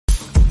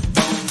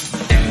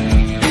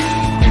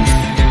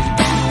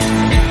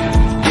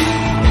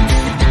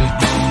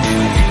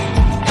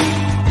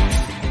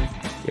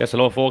Yes,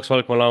 hello folks,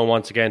 welcome along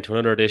once again to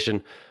another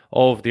edition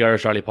of the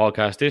Irish Rally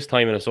Podcast, this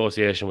time in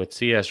association with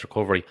CS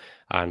Recovery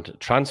and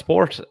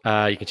Transport.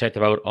 You can check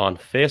them out on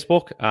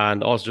Facebook,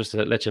 and also just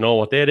to let you know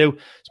what they do,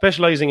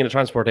 specialising in the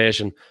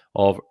transportation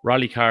of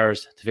rally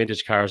cars to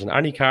vintage cars and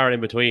any car in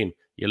between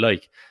you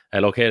like,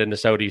 located in the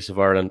southeast of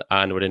Ireland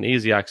and within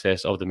easy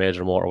access of the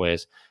major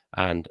motorways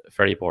and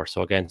ferry ports.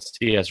 So again,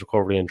 CS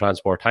Recovery and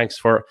Transport, thanks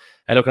for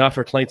looking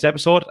after tonight's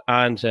episode,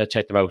 and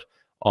check them out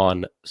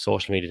on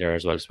social media there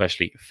as well,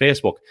 especially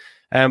Facebook.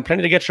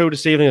 Plenty to get through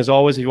this evening as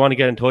always. If you want to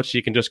get in touch,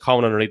 you can just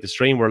comment underneath the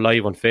stream. We're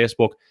live on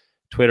Facebook,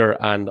 Twitter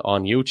and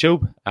on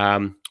YouTube.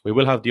 We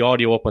will have the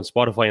audio up on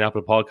Spotify and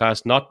Apple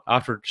Podcasts, not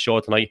after the show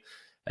tonight.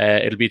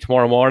 It'll be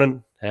tomorrow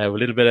morning with a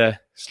little bit of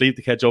sleep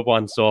to catch up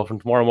on, so from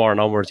tomorrow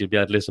morning onwards you'll be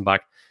able to listen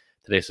back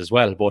to this as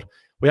well. But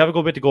we have a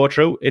good bit to go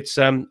through. It's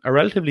a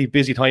relatively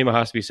busy time, it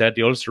has to be said.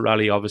 The Ulster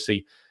Rally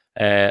obviously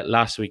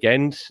last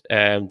weekend,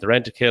 the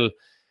Rent-A-Kill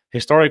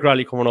historic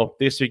rally coming up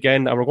this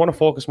weekend, and we're going to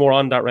focus more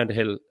on that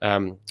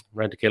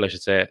Rent-A-Kill, I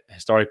should say,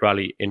 historic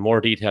rally in more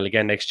detail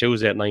again next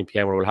Tuesday at 9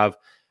 p.m, where we'll have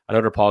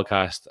another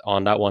podcast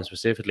on that one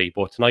specifically.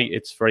 But tonight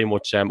it's very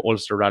much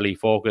Ulster Rally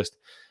focused,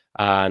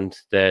 and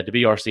the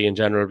BRC in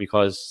general,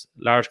 because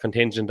large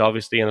contingent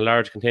obviously, and a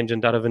large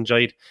contingent that have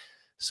enjoyed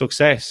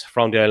success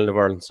from the island of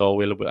Ireland. So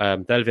we'll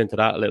delve into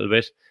that a little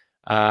bit.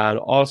 And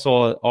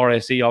also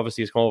RAC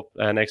obviously is coming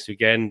up next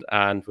weekend,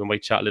 and we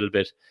might chat a little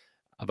bit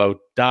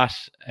about that,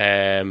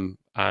 and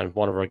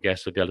one of our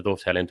guests will be able to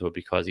dovetail into it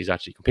because he's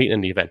actually competing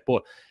in the event.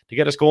 But to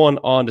get us going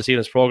on this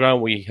evening's programme,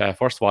 we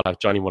first of all have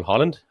Johnnie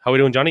Mulholland. How are we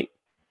doing, Johnny?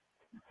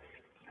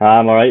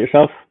 I'm all right,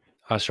 yourself?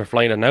 As you're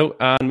flying it now.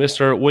 And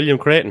Mr. William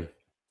Creighton.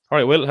 All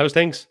right, Will, how's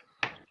things?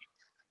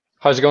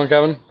 How's it going,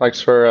 Kevin?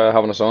 Thanks for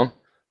having us on.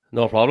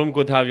 No problem.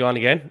 Good to have you on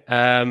again.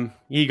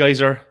 You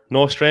guys are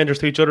no strangers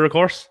to each other, of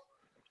course?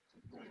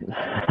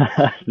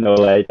 No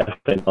way,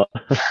 definitely not.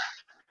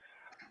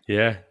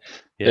 Yeah,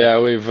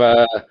 we've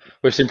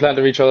seen plenty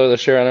of each other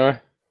this year anyway.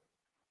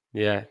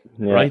 Yeah.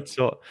 Right.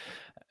 So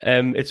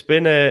it's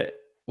been a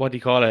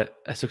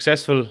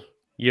successful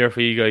year for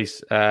you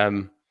guys.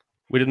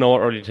 We didn't know what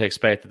really to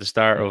expect at the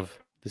start of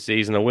the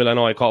season. And Will, I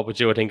know I caught up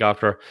with you, I think,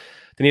 after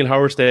the Neil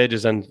Howard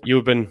stages, and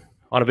you've been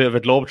on a bit of a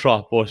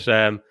globetrot, but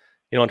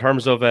in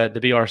terms of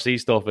the BRC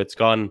stuff, it's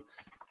gone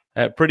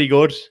pretty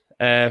good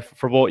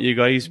for both you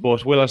guys.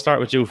 But Will, I'll start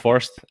with you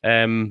first.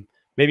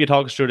 Maybe you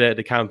talk us through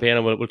the campaign,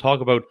 and we'll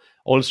talk about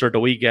Ulster the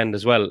weekend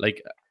as well.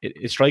 Like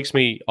it strikes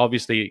me,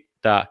 obviously,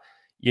 that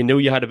you knew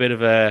you had a bit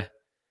of a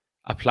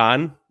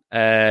plan.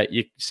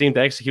 You seemed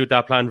to execute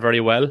that plan very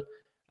well.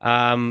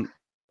 And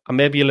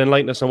maybe you'll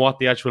enlighten us on what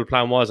the actual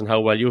plan was and how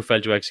well you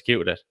felt you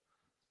executed it.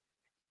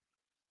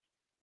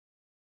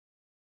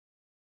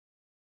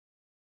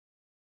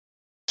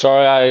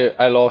 Sorry,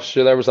 I lost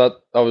you there.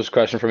 That was a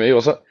question for me,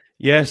 was it?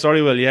 Yeah,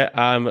 sorry, Will. Yeah,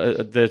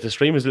 the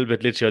stream is a little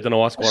bit glitchy. I don't know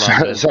what's going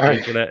on. Sorry, the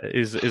internet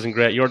isn't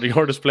great.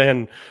 You're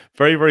displaying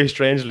very, very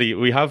strangely.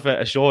 We have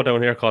a show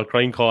down here called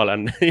Crime Call,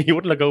 and you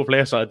wouldn't look out of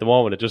place at the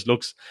moment. It just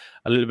looks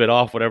a little bit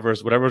off.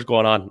 Whatever's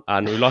going on,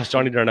 and we lost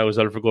Johnnie there now as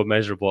well for good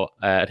measure. But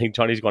I think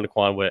Johnny's going to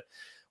come on with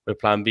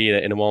Plan B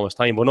in a moment's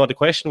time. But no, the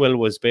question, Will,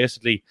 was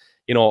basically,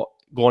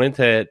 going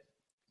into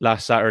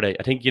last Saturday,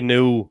 I think you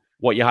knew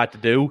what you had to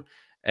do.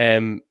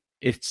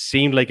 It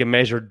seemed like a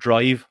measured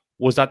drive.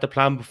 Was that the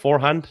plan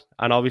beforehand?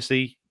 And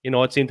obviously,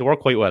 it seemed to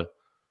work quite well.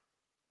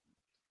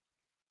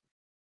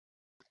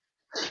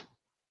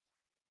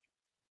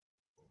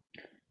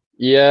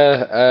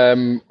 Yeah,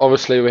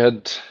 obviously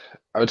I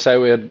would say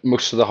we had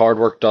most of the hard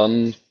work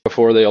done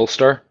before the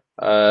Ulster.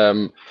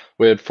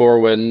 We had 4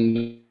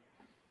 wins,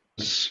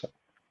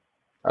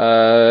 in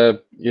a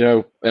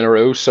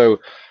row. So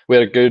we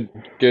had a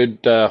good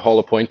haul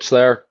of points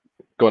there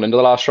going into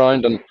the last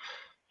round, and I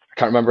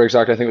can't remember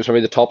exactly. I think it was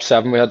maybe the top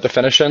 7 we had to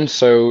finish in.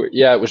 So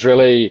yeah, it was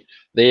really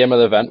the aim of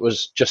the event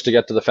was just to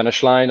get to the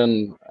finish line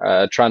and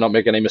try not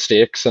make any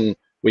mistakes. And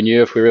we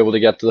knew if we were able to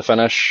get to the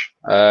finish,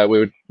 we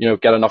would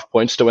get enough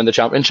points to win the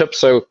championship.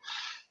 So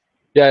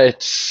yeah,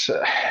 it's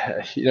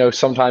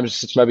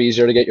sometimes it's maybe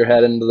easier to get your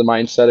head into the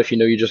mindset if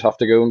you just have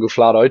to go and go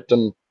flat out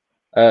and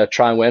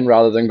try and win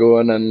rather than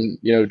going and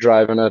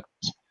driving at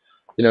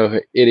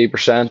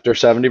 80% or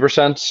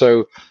 70%.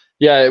 So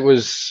yeah, it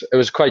was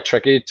quite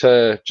tricky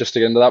to get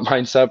into that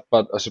mindset,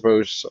 but I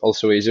suppose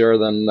also easier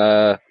than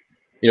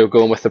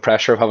going with the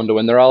pressure of having to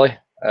win the rally.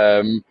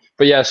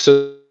 But yeah,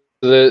 so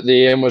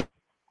the aim was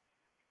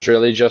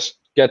really just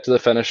get to the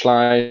finish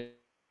line,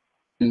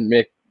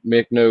 make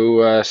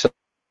no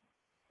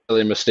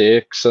silly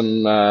mistakes,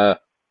 and don't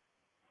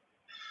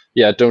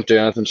do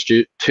anything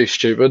too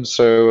stupid.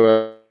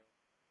 So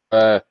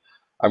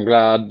I'm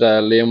glad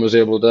Liam was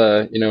able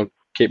to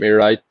keep me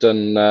right,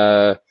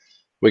 and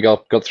we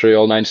got through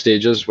all 9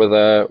 stages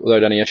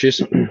without any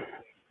issues.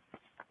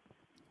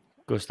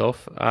 Good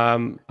stuff.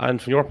 And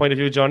from your point of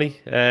view, Johnnie,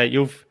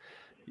 you've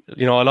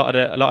a lot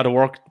of the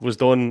work was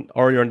done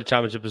earlier in the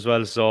championship as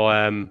well. So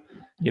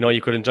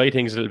you could enjoy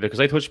things a little bit,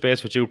 because I touched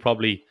base with you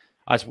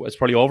it's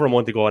probably over a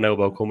month ago now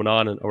about coming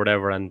on or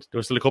whatever, and there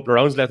was still a couple of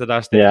rounds left at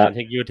that stage. Yeah. I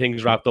think you had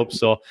things wrapped up.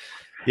 So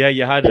Yeah,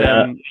 you had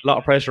Yeah. a lot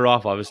of pressure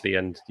off, obviously,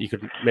 and you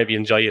could maybe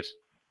enjoy it.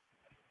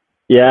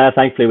 Yeah,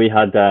 thankfully we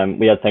had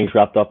things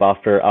wrapped up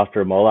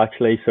after Mull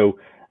actually. So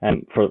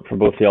for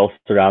both the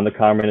Ulster and the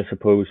Cameron, I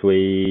suppose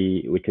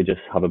we could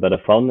just have a bit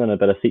of fun and a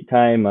bit of seat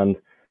time. And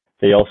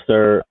the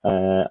Ulster,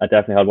 I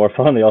definitely had more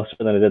fun in the Ulster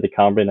than I did the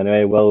Cameron.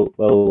 Anyway,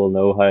 will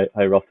know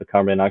how rough the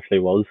Cameron actually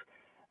was.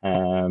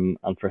 And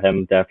for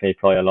him, definitely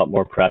probably a lot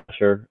more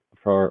pressure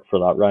for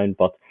that round.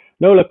 But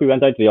no, look, we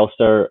went out to the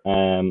Ulster.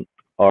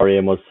 Our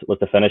aim was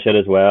to finish it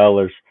as well.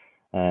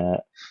 There's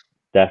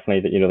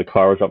definitely that the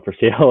car was up for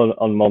sale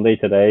on Monday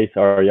today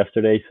or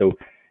yesterday, so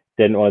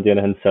didn't want to do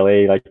anything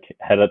silly like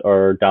hit it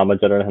or damage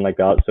it or anything like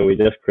that. So we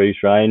just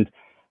cruised around,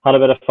 had a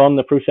bit of fun in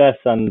the process,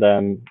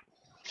 and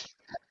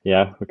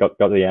yeah, we got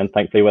to the end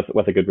thankfully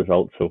with a good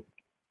result. So.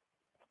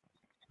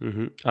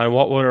 And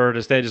what were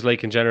the stages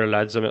like in general,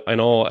 lads? I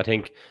know, I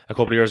think a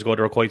couple of years ago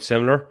they were quite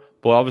similar,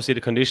 but obviously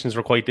the conditions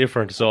were quite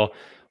different. So,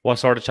 what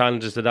sort of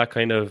challenges did that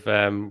kind of,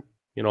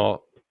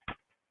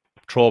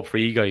 throw up for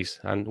you guys?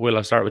 And Will,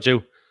 I'll start with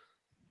you.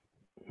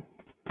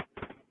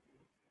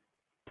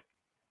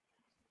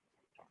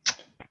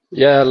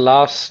 Yeah,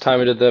 last time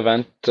we did the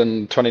event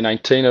in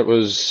 2019, it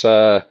was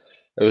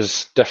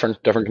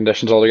different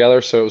conditions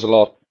altogether. So it was a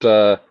lot.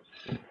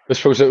 I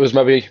suppose it was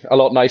maybe a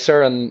lot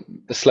nicer, and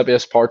the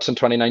slippiest parts in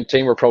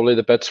 2019 were probably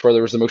the bits where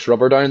there was the most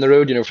rubber down the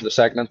road, for the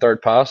second and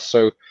third pass.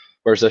 So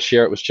whereas this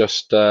year it was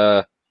just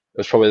it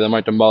was probably the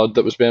amount of mud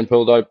that was being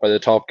pulled out by the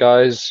top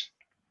guys.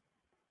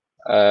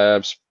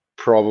 It's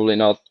probably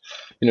not,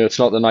 it's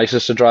not the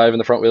nicest to drive in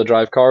the front wheel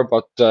drive car,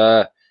 but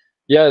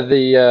yeah,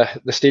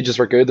 the stages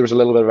were good. There was a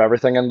little bit of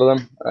everything into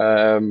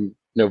them.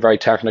 Very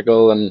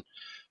technical, and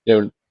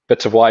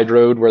bits of wide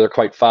road where they're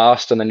quite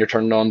fast, and then you're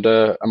turning on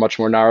to a much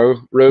more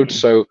narrow road.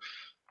 So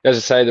as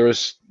I say, there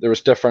was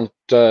different.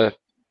 There's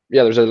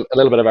a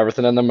little bit of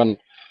everything in them, and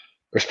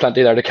there's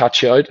plenty there to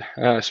catch you out,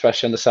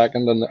 especially in the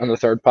second and the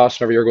third pass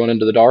whenever you're going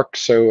into the dark.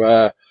 So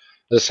as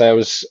I say, I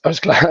was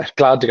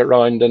glad to get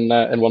round in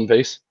one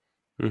piece.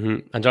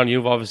 And John,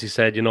 you've obviously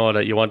said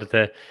that you wanted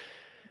to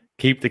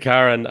keep the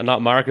car and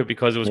not mark it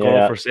because it was going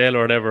Yeah. for sale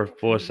or whatever.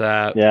 But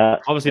Yeah.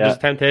 obviously there's a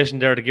temptation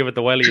there to give it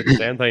the welly at the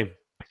same time.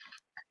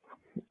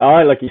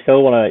 Like you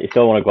still wanna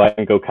go out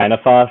and go kind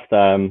of fast.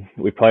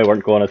 We probably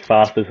weren't going as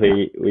fast as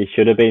we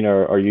should have been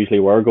or usually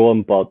were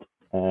going, but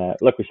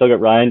look, we still got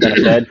round. And I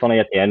said, funny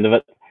at the end of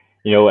it,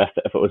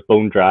 if it was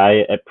bone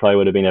dry, it probably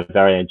would have been a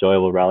very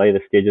enjoyable rally.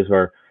 The stages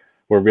were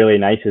really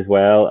nice as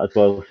well. As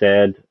Will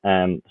said,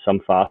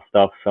 some fast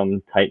stuff,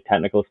 some tight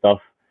technical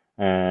stuff.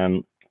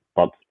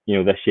 But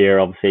this year,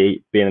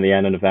 obviously being in the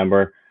end of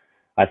November,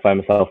 I found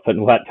myself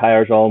putting wet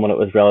tires on when it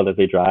was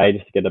relatively dry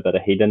just to get a bit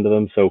of heat into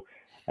them. So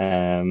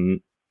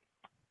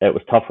it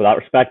was tough with that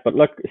respect, but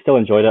look, still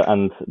enjoyed it.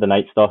 And the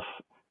night stuff,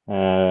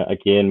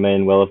 again, me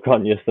and Will have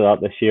gotten used to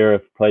that this year.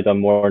 I've probably done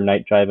more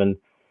night driving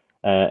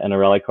in a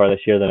rally car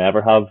this year than I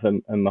ever have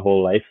in my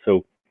whole life.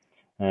 So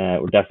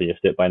we're definitely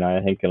used to it by now,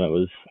 I think, and it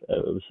was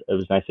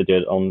nice to do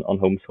it on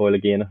home soil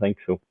again, I think.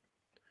 So.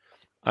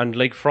 And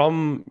like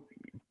from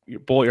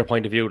both your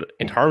point of view,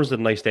 in terms of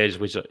the night stage,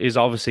 which is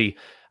obviously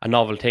a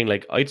novel thing,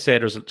 like I'd say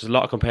there's a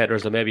lot of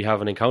competitors that maybe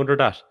haven't encountered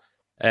that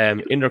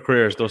in their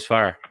careers thus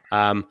far.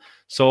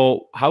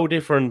 So how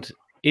different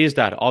is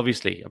that?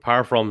 Obviously,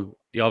 apart from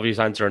the obvious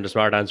answer and the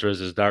smart answer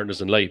is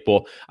darkness and light.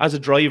 But as a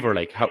driver,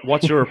 like,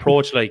 what's your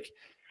approach like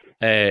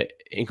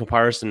in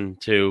comparison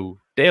to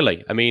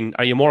daylight? I mean,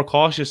 are you more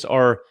cautious,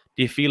 or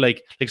do you feel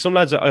like some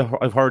lads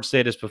I've heard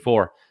say this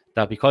before,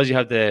 that because you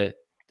have the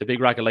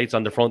big rack of lights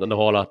on the front and the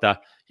whole lot,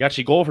 that you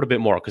actually go for it a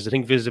bit more because I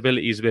think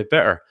visibility is a bit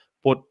better.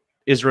 But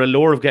is there a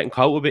lure of getting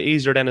caught a bit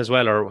easier then as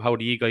well, or how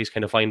do you guys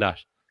kind of find that?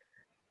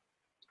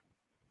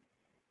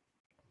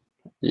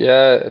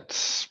 Yeah,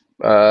 it's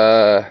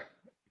I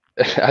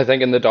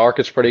think in the dark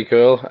it's pretty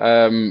cool.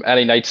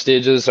 Any night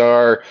stages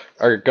are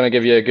going to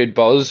give you a good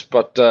buzz,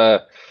 but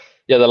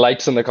yeah, the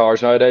lights in the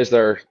cars nowadays,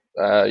 they're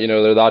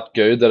they're that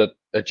good that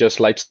it just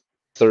lights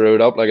the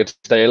road up like it's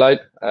daylight.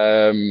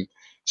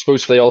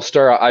 Suppose for the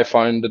Ulster, I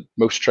found it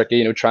most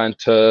tricky, trying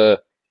to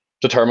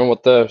determine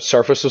what the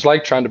surface was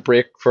like, trying to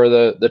brake for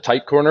the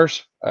tight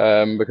corners,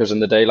 because in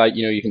the daylight,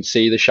 you can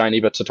see the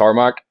shiny bits of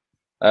tarmac,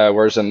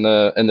 whereas in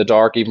the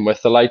dark, even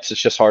with the lights,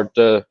 it's just hard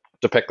to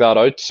pick that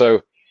out.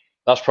 So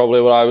that's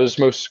probably what I was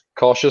most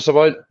cautious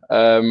about.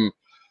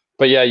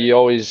 But yeah,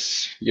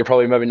 you're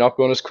probably maybe not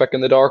going as quick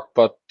in the dark,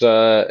 but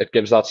it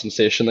gives that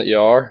sensation that you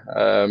are.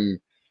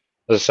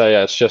 As I say,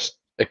 yeah,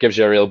 it gives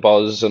you a real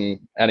buzz, and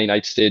any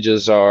night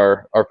stages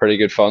are pretty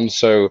good fun.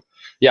 So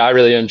yeah, I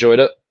really enjoyed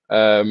it.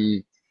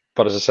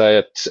 But as I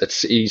say,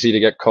 it's easy to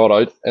get caught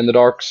out in the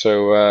dark.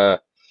 So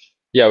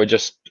yeah, we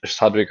just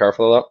had to be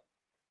careful of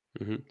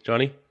that.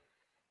 Johnnie?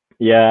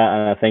 Yeah,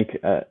 and I think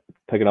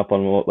picking up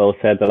on what Will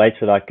said, the lights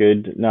are that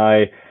good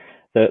now.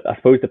 I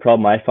suppose the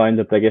problem I found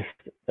the biggest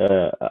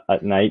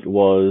at night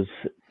was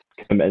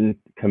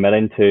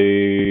committing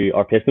to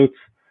our pace notes.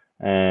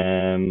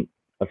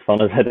 As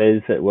fun as it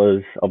is, it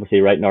was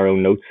obviously writing our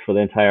own notes for the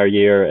entire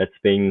year. It's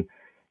been,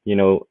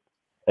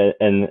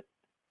 in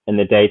in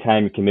the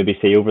daytime you can maybe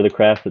see over the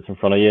crest that's in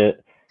front of you.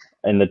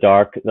 In the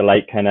dark, the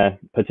light kind of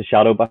puts a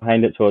shadow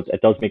behind it, so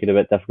it does make it a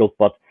bit difficult.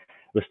 But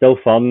it was still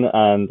fun,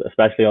 and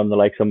especially on the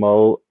likes of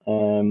Mull,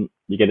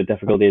 you get a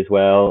difficulty as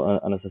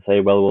well. And as I say,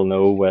 Will will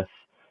know with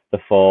the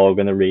fog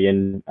and the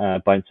rain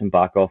bouncing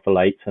back off the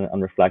lights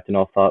and reflecting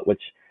off that,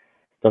 which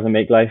doesn't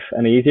make life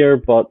any easier.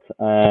 But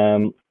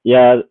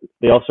yeah,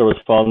 the Ulster was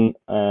fun.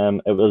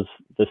 It was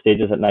the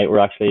stages at night were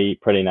actually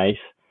pretty nice.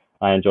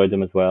 I enjoyed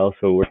them as well.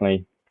 So we're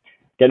definitely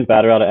getting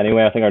better at it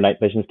anyway. I think our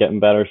night vision's getting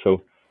better.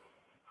 So.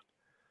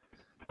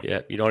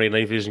 Yeah, you don't need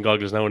night vision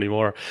goggles now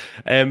anymore.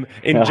 In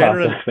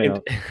general,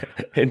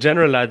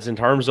 lads, in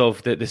terms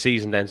of the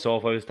season then, so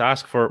if I was to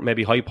ask for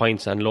maybe high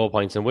points and low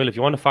points, and Will, if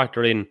you want to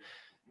factor in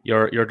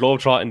your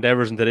globetrot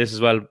endeavours into this as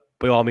well,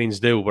 by all means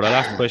do. But I'll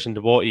ask the question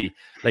to both of you.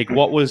 Like,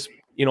 what was,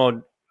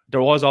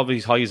 there was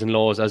obviously highs and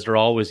lows, as there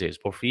always is,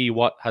 but for you,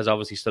 what has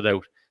obviously stood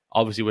out?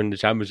 Obviously winning the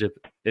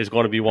championship is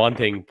going to be one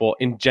thing, but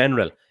in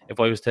general, if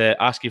I was to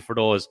ask you for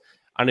those,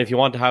 and if you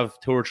want to have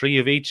 2 or 3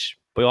 of each,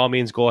 by all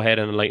means, go ahead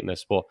and enlighten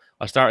us. But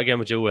I'll start again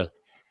with you, Will.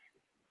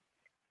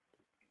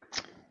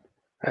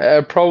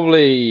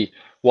 Probably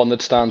one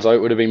that stands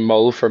out would have been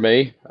Mull for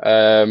me.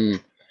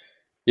 It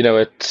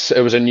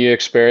was a new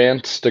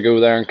experience to go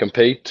there and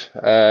compete.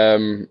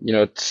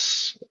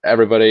 It's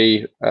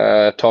everybody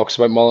talks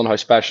about Mull and how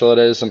special it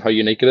is and how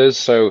unique it is.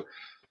 So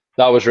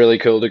that was really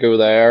cool to go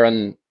there.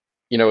 And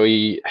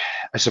I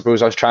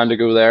suppose I was trying to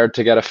go there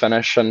to get a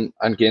finish and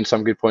gain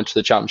some good points to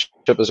the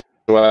championship as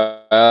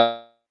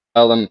well.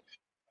 And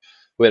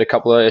we had a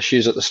couple of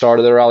issues at the start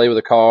of the rally with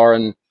the car,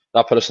 and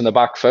that put us in the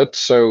back foot.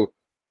 So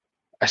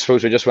I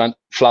suppose we just went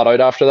flat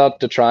out after that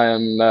to try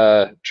and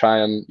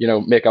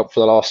make up for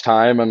the lost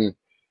time, and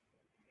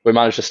we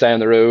managed to stay on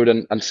the road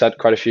and set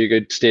quite a few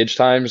good stage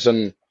times.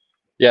 And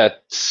yeah,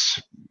 it's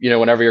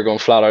whenever you're going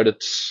flat out,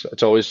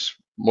 it's always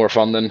more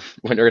fun than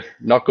when you're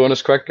not going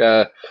as quick.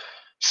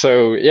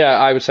 So yeah,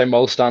 I would say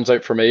Mull stands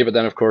out for me. But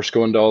then of course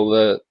going to all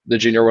the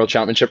Junior World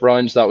Championship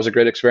rounds, that was a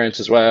great experience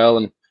as well.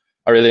 And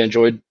I really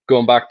enjoyed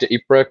going back to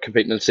Ypres,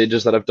 competing in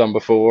stages that I've done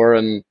before.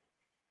 And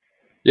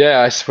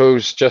yeah, I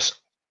suppose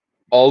just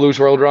all those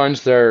world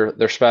rounds, they're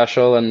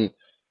special, and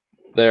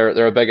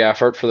they're a big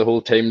effort for the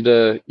whole team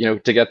to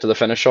get to the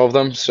finish of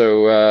them.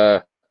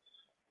 So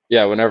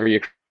yeah, whenever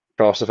you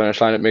cross the finish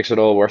line, it makes it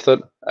all worth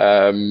it.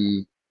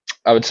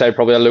 I would say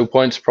probably a low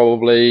point's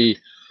probably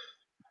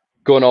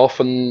going off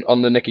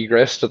on the Nicky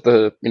Grist at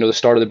the the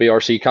start of the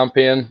BRC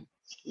campaign.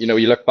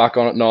 You look back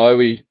on it now,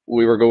 we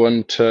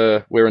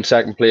were in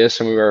second place,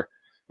 and we were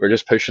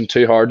just pushing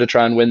too hard to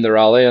try and win the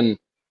rally. And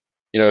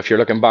if you're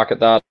looking back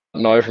at that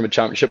now from a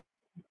championship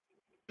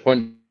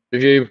point of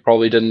view,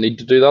 probably didn't need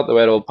to do that the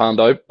way it all panned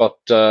out. But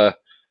yeah,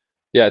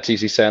 it's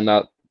easy saying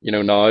that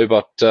now,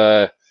 but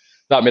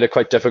that made it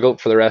quite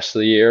difficult for the rest of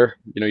the year.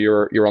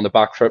 You're on the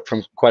back foot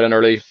from quite an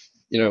early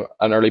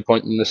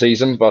point in the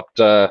season. But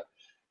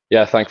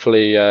yeah,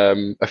 thankfully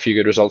a few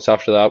good results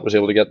after that, was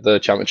able to get the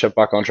championship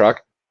back on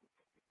track.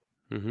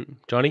 Mm-hmm.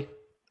 Johnnie?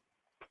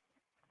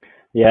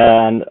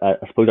 Yeah, and I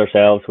suppose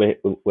ourselves, we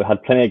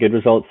had plenty of good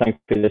results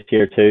thankfully this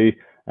year too.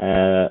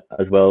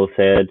 As Will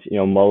said,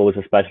 Mull was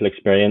a special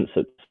experience.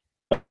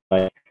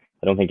 I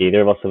don't think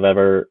either of us have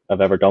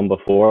ever done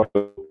before.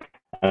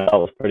 That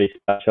was pretty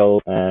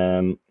special.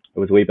 It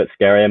was a wee bit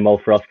scary in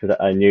Mull for us, because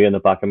I knew in the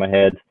back of my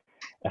head,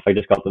 if I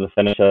just got to the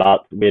finish of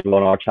that, we had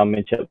won our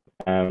championship.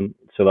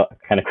 So that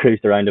kind of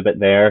cruised around a bit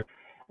there.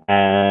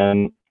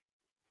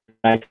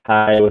 Nice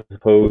high, I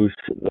suppose,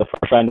 the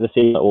first round of the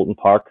season at Oulton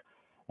Park.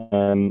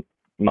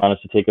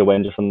 Managed to take a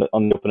win just on the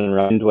opening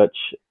round,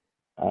 which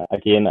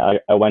again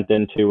I went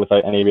into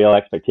without any real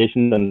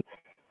expectations, and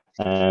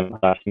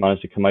actually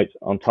managed to come out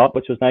on top,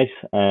 which was nice.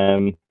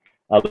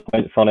 At the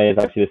point, funny is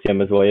actually the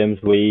same as Williams.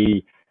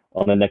 We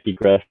on the Nicky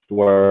Grist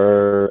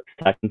were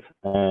second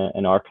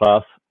in our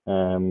class,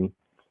 and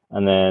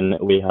then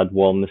we had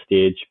won the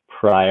stage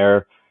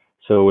prior.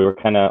 So we were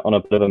kind of on a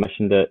bit of a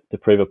mission to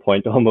prove a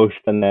point almost,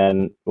 and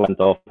then went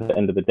off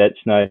into the ditch.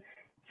 Now,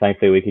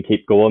 thankfully, we could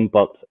keep going,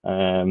 but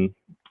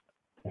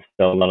it's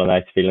still not a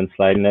nice feeling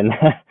sliding in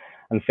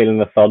and feeling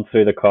the thud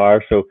through the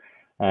car. So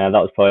that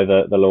was probably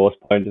the lowest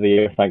point of the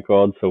year, thank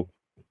God. So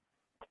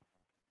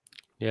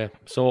yeah.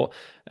 So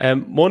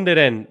Monday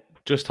then,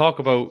 just talk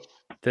about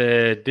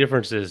the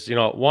differences.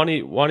 One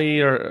of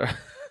your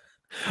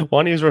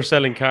one of you were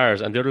selling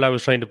cars, and the other lad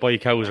was trying to buy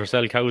cows or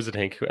sell cows, I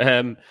think.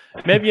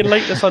 Maybe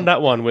enlighten us on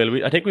that one,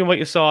 Will. I think we might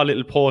have saw a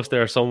little post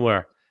there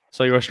somewhere.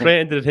 So you were straight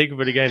into the thick of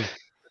it again.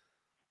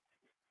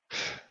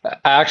 I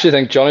actually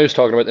think Johnnie was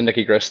talking about the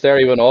Nicky Grist there.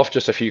 He went off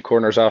just a few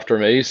corners after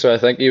me, so I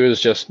think he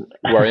was just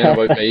worrying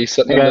about me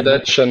sitting in the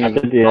ditch, and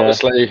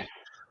obviously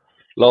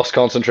lost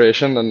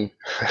concentration and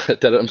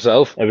did it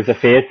himself. It was a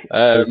face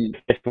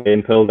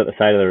being pulled at the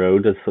side of the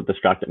road that's what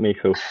distracted me.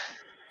 So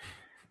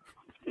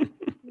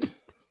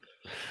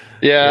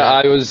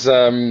yeah, I was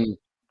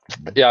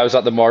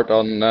at the Mart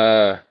on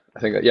I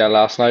think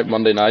last night,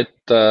 Monday night,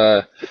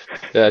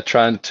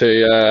 trying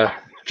to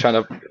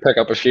pick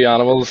up a few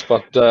animals,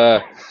 but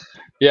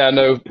Yeah,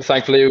 no.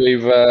 Thankfully,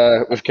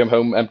 we've come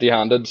home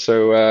empty-handed,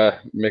 so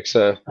makes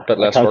a bit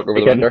less work over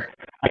the winter.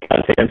 I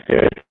can't take him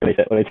serious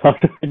when he talks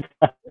about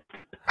that.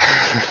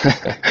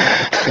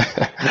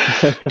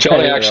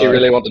 Johnnie actually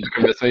really wanted to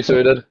come with me, so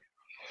he did.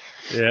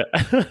 Yeah.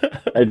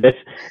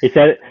 He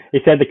said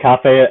the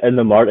cafe in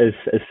the Mart is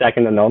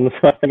second to none,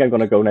 so I think I'm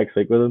going to go next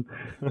week with him.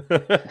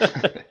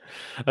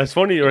 It's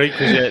funny, right?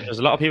 Because there's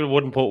a lot of people who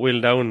wouldn't put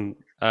Will down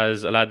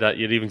as a lad that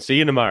you'd even see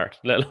in the Mart.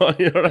 Let alone,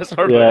 that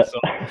sort of way.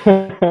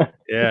 So,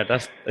 yeah,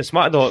 it's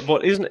smart though.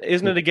 But isn't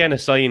it again a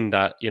sign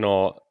that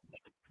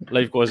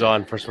life goes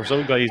on? For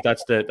some guys,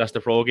 that's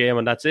the pro game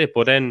and that's it.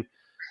 But then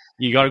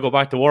you got to go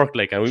back to work,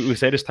 and we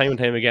say this time and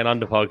time again on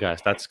the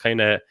podcast. That's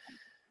kind of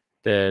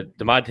the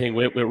mad thing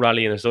with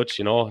rallying as such,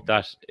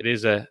 that it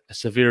is a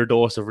severe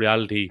dose of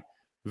reality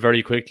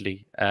very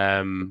quickly.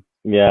 Yeah.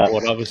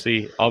 But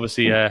obviously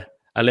a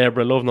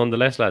labour of love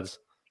nonetheless, lads.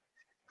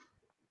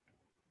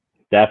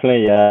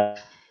 Definitely, yeah.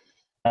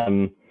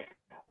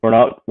 We're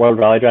not world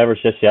rally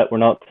drivers just yet. We're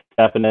not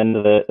stepping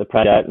into the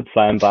project and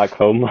flying back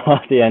home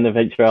at the end of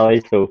each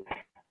rally. So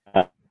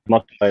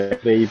much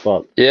likely,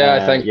 but yeah,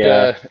 I think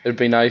it'd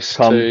be nice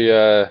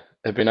to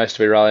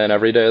be rallying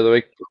every day of the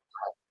week.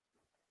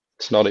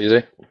 It's not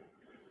easy.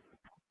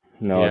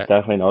 No, it's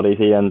definitely not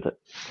easy, and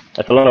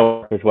it's a lot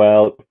of work as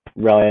well,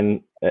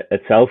 rallying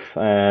itself.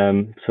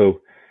 So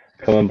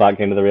coming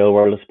back into the real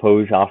world, I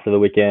suppose, after the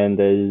weekend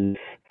is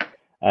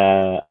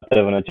a bit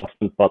of an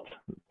adjustment, but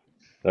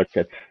look,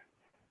 it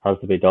has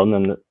to be done,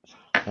 and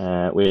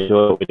we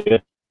enjoy what we do.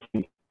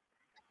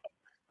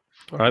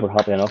 All right. We're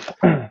happy enough.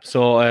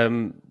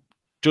 So,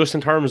 just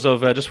in terms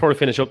of just before we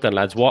finish up, then,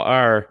 lads, what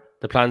are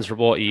the plans for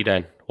Boat E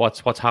then?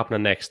 What's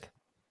happening next?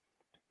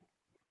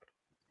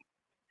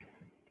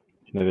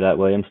 Maybe let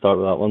William start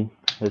with that one.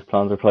 His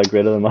plans are probably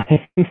greater than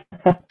mine.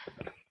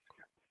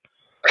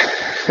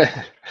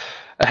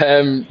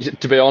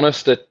 To be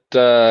honest, it's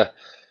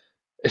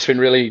been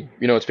really,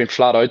 it's been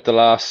flat out the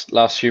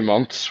last few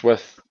months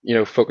with,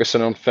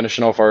 focusing on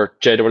finishing off our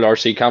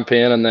JWRC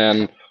campaign, and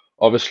then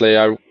obviously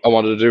I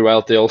wanted to do well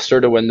at the Ulster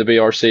to win the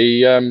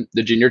BRC,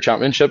 the junior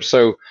championship.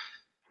 So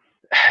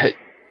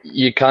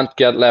you can't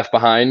get left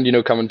behind,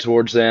 coming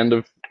towards the end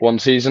of one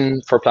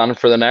season for planning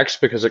for the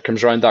next, because it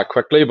comes around that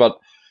quickly. But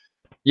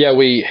yeah,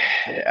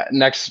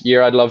 next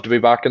year I'd love to be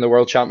back in the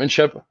World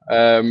Championship.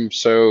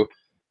 So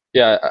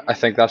yeah, I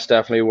think that's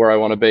definitely where I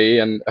want to be,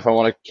 and if I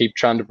want to keep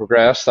trying to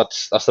progress,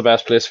 that's the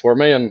best place for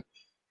me. And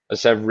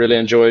as I've really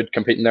enjoyed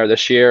competing there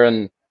this year,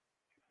 and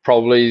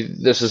probably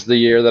this is the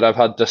year that I've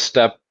had to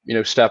step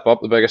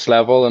up the biggest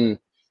level and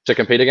to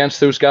compete against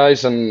those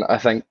guys. And I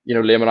think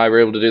Liam and I were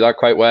able to do that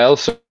quite well.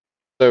 So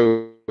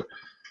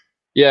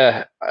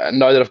yeah,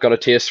 now that I've got a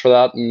taste for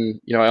that,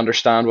 and I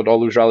understand what all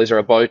those rallies are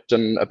about,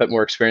 and a bit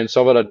more experience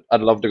of it,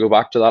 I'd love to go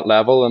back to that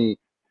level. And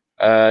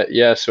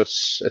so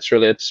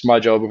it's my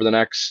job over the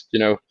next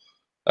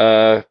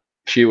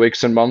few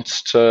weeks and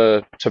months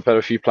to put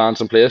a few plans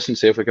in place and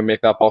see if we can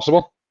make that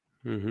possible.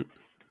 Mm-hmm.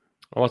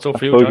 What's up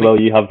for you, Johnnie? Well,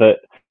 you have I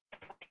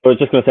was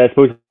just going to say, I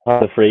suppose you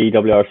have the free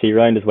WRC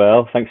round as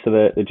well, thanks to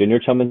the junior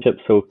championship.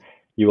 So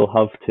you will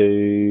have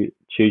to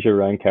choose your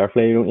round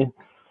carefully, don't you?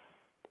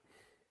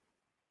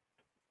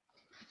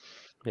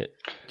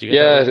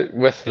 Yeah,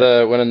 with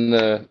winning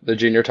the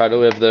junior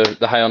title, we have the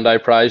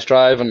Hyundai prize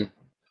drive, and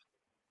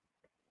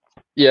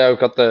yeah, we've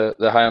got the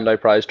Hyundai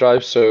prize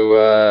drive.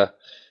 So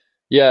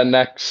yeah,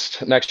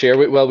 next year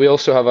we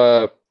also have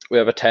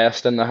a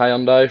test in the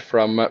Hyundai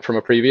from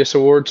a previous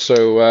award.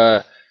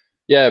 So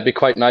yeah, it'd be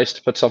quite nice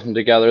to put something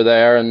together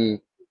there, and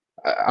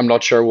I'm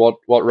not sure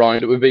what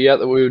round it would be yet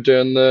that we would do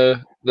in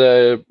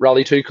the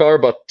Rally 2 car,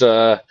 but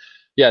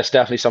yeah, it's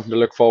definitely something to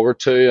look forward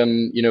to,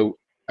 and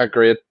a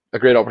great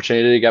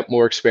opportunity to get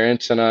more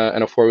experience in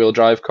a four-wheel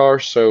drive car.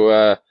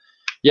 So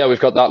yeah, we've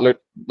got that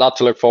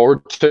to look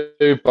forward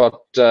to,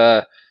 but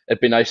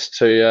it'd be nice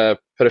to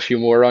put a few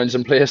more rounds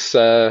in place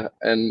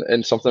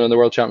in something in the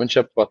World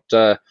Championship.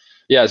 But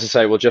yeah, as I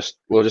say, we'll just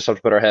have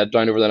to put our head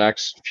down over the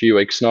next few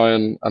weeks now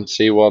and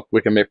see what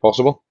we can make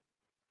possible.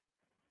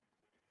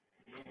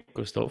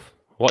 Good stuff.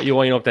 What are you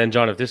winding up then,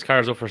 John? If this car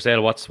is up for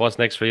sale, what's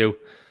next for you?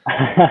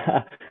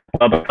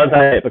 Well,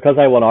 because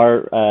I won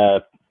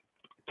our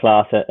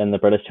class in the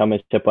British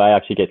Championship, I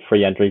actually get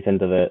free entries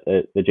into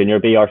the junior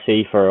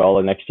BRC for all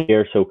of next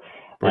year. So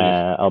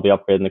I'll be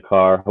upgrading the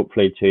car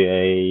hopefully to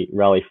a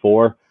Rally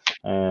 4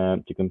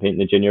 to compete in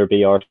the junior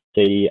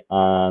BRC,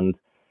 and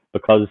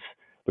because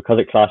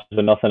it clashes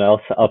with nothing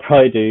else, I'll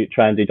probably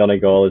try and do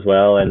Donegal as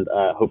well, and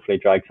hopefully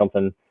drag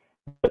something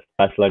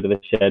special out of the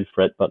shed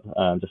for it, but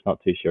I'm just not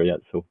too sure yet.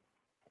 So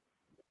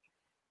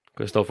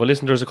good stuff. Well,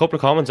 listen, there's a couple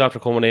of comments after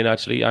coming in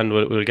actually, and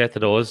we'll get to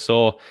those.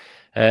 So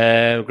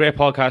great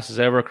podcast as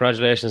ever.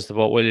 Congratulations to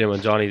both William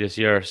and Johnnie this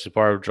year.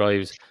 Superb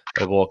drives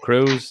by both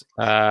crews.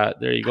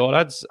 There you go,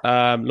 lads.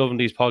 Loving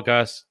these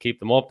podcasts. Keep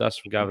them up. That's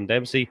from Gavin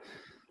Dempsey.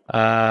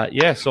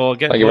 Yeah, so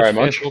again, thank you very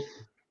much.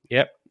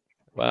 Yep.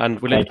 And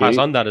we'll need to pass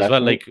on that as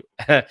well. Like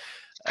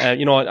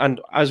and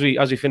as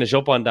we finish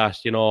up on that,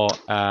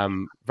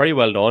 very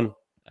well done.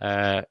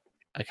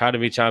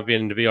 Academy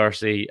champion in the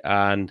BRC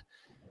and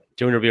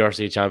Junior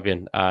BRC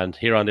champion, and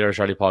here on the Irish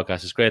Rally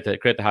podcast. It's great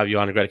to have you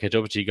on and great to catch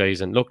up with you guys.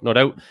 And look, no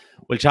doubt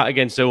we'll chat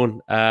again soon.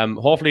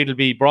 Hopefully it'll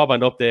be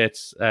broadband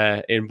updates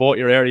in both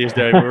your areas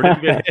there. We're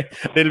a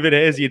little bit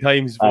hazy at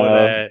times,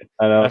 but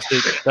I know.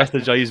 that's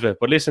the joys of it.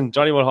 But listen,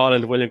 Johnnie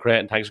Mulholland, William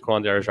Creighton, thanks for coming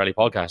on the Irish Rally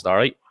podcast. All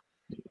right.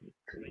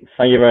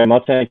 Thank you very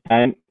much.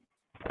 Anytime.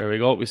 There we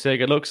go. We say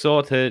good luck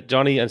to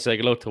Johnnie and say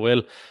good luck to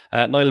Will.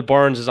 Niall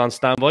Burns is on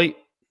standby.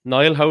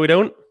 Niall, how are we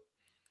doing?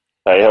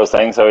 Hey, how's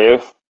things? How are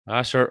you?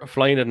 Sure,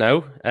 flying it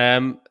now.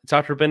 It's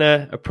after been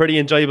a pretty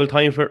enjoyable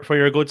time for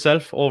your good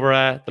self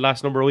over the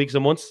last number of weeks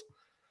and months.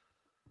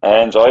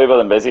 Enjoyable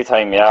and busy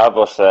time, yeah,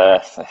 but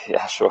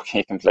yeah, sure, can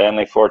you complain?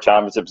 Like 4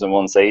 championships in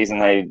one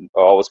season. I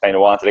always kind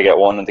of wanted to get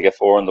 1 and to get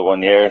 4 in the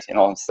 1 year. You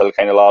know, I'm still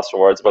kind of lost for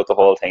words about the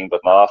whole thing,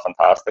 but no,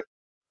 fantastic.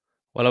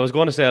 Well, I was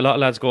going to say a lot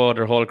of lads go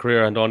their whole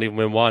career and don't even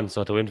win 1,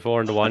 so to win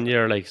 4 in the 1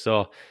 year, like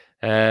so.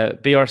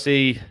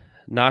 BRC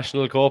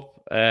National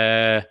Cup,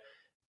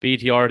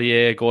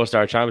 BTRDA Gold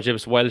Star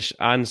Championships, Welsh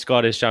and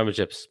Scottish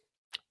Championships.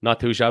 Not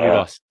too shabby,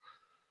 boss.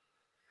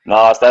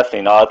 No, it's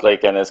definitely not.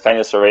 Like, and it's kind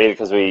of surreal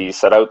because we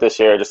set out this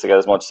year just to get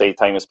as much seat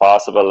time as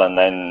possible, and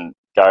then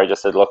Gary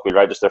just said, "Look, we'll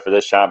register for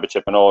this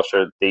championship, and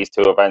sure, these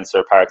 2 events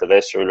are part of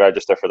this. Sure, we'll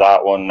register for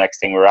that one." Next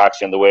thing, we were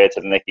actually on the way to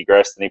the Nicky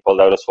Grist, and he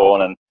pulled out his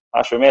phone, and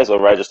actually, we may as well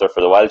register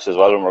for the Welsh as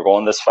well when we're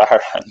going this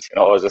far. And it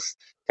was just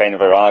kind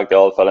of ironic; they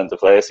all fell into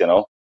place,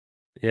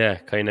 Yeah,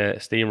 kind of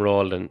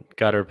steamrolled and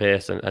gathered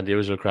pace and the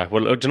usual crap.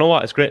 Well, do you know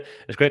what? It's great.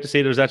 It's great to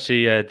see there's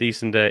actually a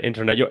decent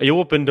internet. Are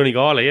you up in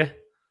Donegal, are you?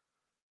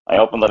 I'm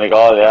up in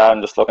Donegal, yeah.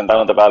 I'm just looking down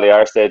at the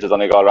Ballyar stage of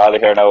Donegal Rally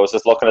here now. I was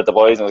just looking at the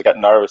boys and I was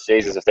getting nervous.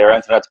 Jesus, if their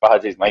internet's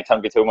bad, geez, mine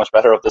can't be too much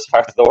better up this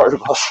part of the world.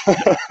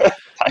 But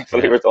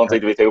thankfully, we don't seem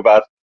to be too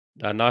bad.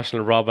 A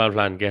national broadband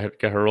plan,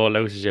 get her rolled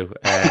out as you.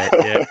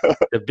 Yeah.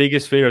 The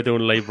biggest fear of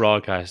doing a live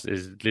broadcast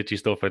is literally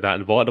stuff like that.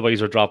 And both the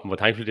boys were dropping, but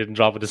thankfully didn't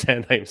drop at the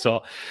same time.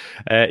 So,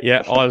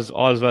 yeah, all's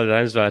well that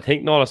ends well. I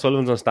think Noel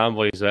Sullivan's on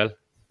standby as well.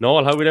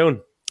 Noel, how are we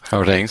doing?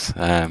 How are things?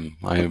 I'm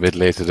a bit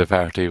late to the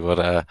party,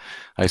 but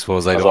I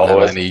suppose I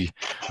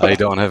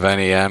don't have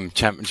any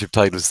championship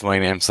titles to my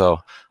name, so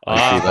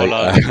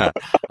I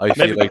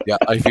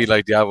feel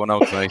like they have one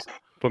out tonight.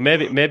 But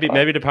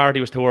maybe the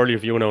party was too early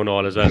for you now,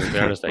 Noel, as well, to be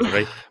honest, like,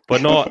 right?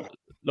 But no,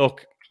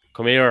 look,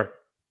 come here.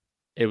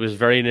 It was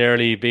very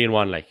nearly being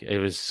one, like it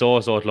was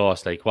so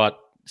close. Like what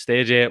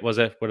stage 8 was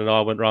it when it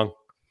all went wrong?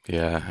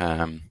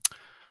 Yeah,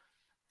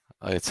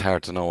 it's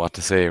hard to know what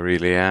to say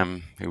really.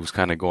 It was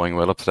kind of going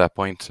well up to that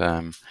point.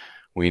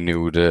 We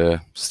knew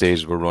the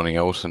stages were running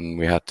out and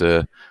we had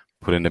to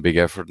put in a big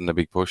effort and a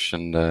big push,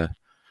 and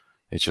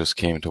it just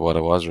came to what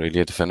it was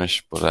really at the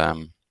finish.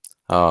 But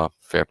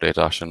fair play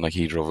to Ashton, like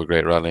he drove a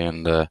great rally,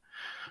 and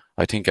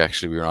I think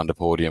actually we were on the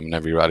podium in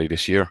every rally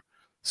this year.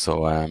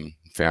 So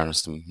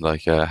fairness to him,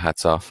 like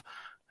hats off.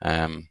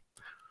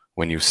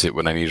 When you sit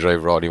with any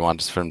driver, all you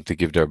want is for them to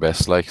give their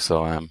best, like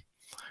so.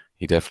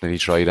 He definitely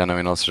tried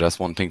anyway, so that's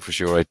one thing for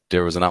sure.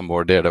 There was an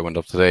onboard there that went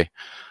up today,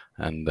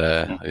 and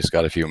I just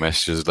got a few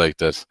messages like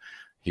that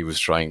he was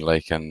trying,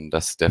 like, and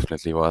that's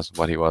definitely was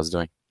what he was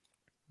doing.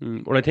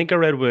 Well, I think I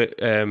read with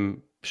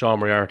Sean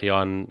Moriarty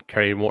on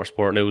Kerry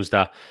Motorsport News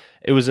that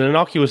it was an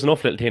innocuous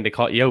enough little thing that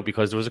caught you out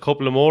because there was a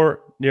couple of more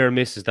near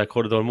misses that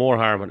could have done more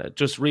harm, and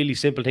just really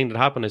simple thing that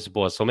happened, I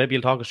suppose. So maybe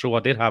you'll talk us through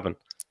what did happen.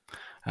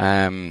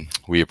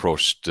 We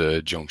approached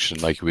the junction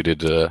like we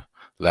did the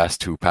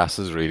last 2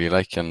 passes really,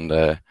 like,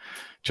 and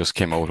just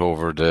came out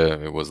over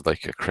it was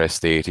like a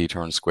crest 80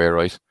 turn square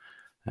right,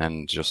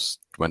 and just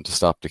went to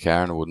stop the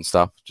car and it wouldn't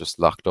stop, just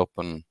locked up,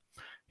 and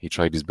he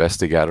tried his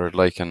best to gather it,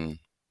 like, and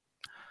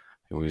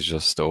it was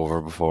just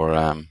over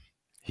before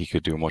he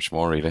could do much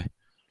more really.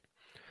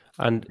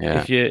 And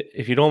if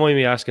you don't mind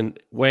me asking,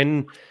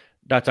 when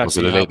that's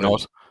actually was it a late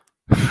note?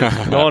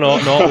 No,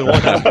 we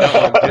won't ask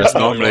that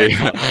one.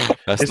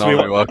 That's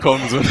normally what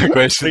comes with the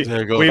question.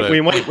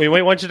 We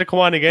might want you to come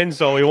on again,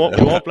 so we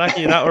won't black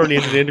you that early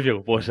into the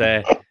interview. But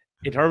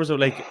in terms of,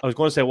 like, I was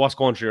going to say what's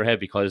going through your head,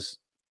 because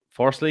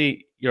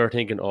firstly you're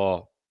thinking,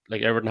 oh,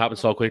 like everything happens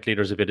so quickly,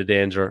 there's a bit of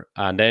danger,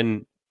 and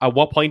then at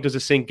what point does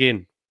it sink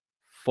in?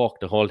 Fuck,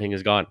 the whole thing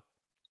is gone.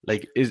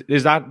 Like,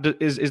 is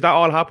that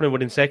all happening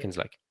within seconds?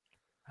 Like,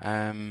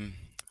 I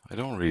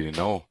don't really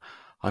know.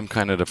 I'm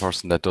kind of the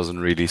person that doesn't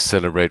really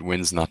celebrate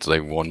wins, not that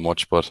I've won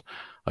much, but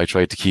I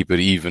try to keep it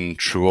even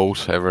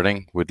throughout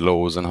everything with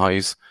lows and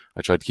highs.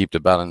 I try to keep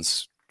the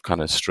balance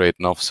kind of straight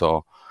enough,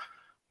 so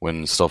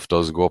when stuff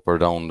does go up or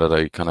down, that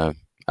I kind of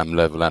am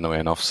level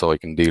anyway enough so I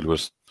can deal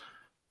with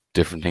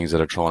different things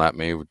that are thrown at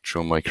me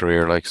through my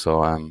career, like,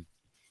 so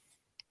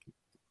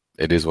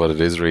it is what it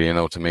is really,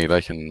 to me,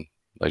 like, and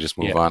I just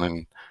move on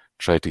and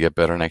try to get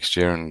better next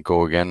year and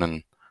go again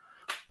and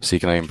see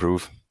can I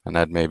improve and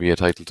add maybe a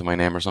title to my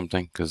name or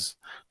something, because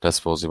that's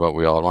supposedly what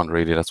we all want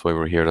really. That's why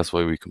we're here, that's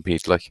why we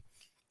compete, like.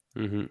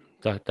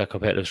 That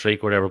competitive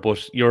streak, whatever.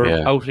 But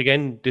you're out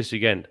again this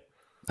weekend.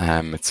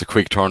 It's a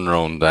quick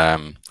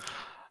turnaround.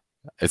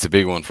 It's a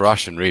big one for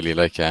Ashton really,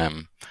 like,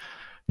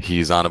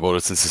 he's on about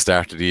it since the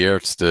start of the year.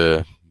 It's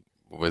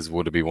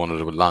would it be one of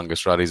the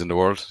longest rallies in the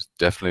world?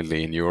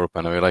 Definitely in Europe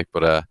anyway. Like,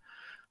 but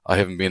I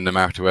haven't been in the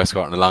Mark to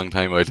Westcott in a long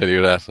time. I tell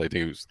you that. I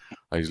think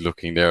I was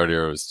looking there.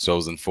 It was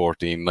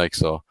 2014. Like,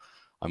 so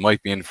I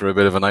might be in for a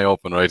bit of an eye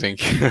opener. I think.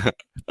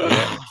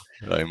 Yeah.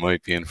 I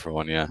might be in for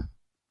one. Yeah.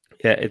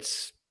 Yeah,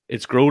 it's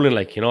grueling.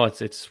 Like, you know,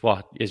 it's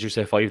what, as you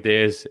say, 5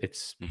 days.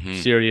 It's a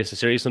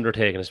serious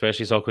undertaking,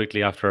 especially so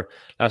quickly after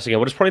last again.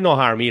 But it's probably no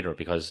harm either,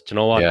 because you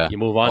know what, Yeah. you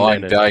move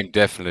on. I'm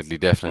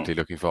definitely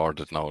looking forward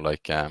to it now.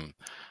 Like,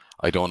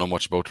 I don't know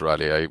much about the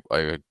rally.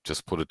 I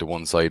just put it to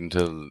one side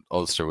until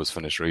Ulster was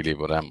finished, really.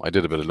 But I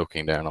did a bit of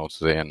looking there now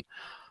today, and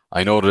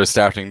I know that it's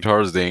starting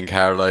Thursday in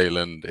Carlisle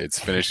and it's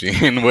finishing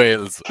in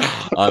Wales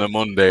on a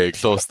Monday,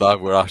 close to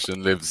where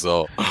Ashton lives.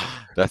 So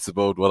that's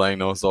about what I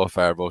know so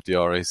far about the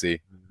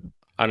RAC.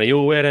 And are you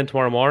away then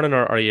tomorrow morning,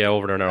 or are you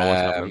over there now?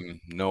 What's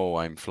happening? No,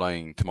 I'm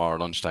flying tomorrow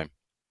lunchtime.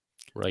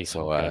 Right.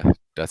 So okay.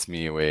 That's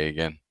me away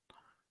again.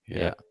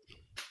 Yeah.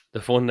 The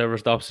fun never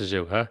stops, as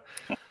you, huh?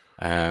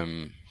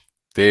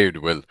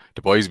 The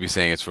boys be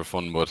saying it's for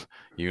fun, but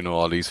you know,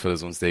 all these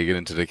fellas, once they get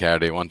into the car,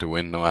 they want to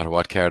win, no matter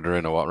what car they're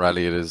in or what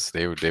rally it is.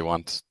 They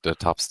want the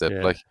top step.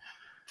 Yeah. Like,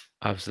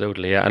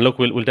 absolutely, yeah. And look,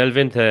 we'll delve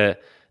into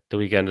the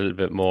weekend a little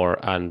bit more,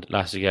 and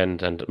last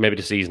weekend, and maybe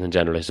the season in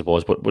general, I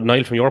suppose. But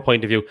Niall, from your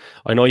point of view,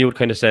 I know you had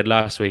kind of said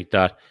last week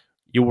that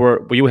you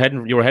were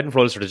heading for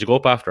Ulster. Did you go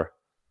up after?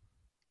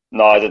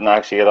 No, I didn't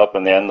actually get up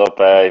in the end.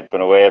 I've been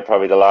away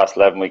probably the last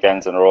 11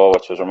 weekends in a row,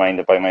 which was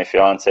reminded by my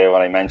fiance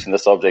when I mentioned the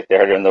subject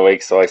earlier in the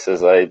week. So I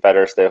says I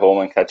better stay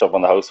home and catch up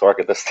on the housework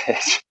at this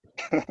stage.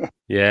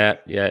 Yeah,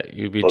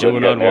 you'd be but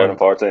doing on one.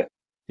 Unfortunately.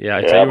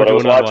 Yeah, but I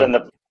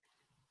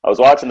was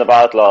watching the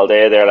battle all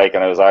day there, like,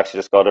 and I was actually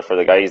just gutted for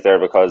the guys there,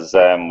 because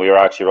we were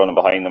actually running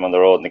behind them on the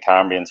road in the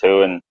Cambrian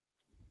too, and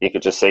you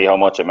could just see how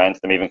much it meant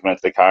to them even coming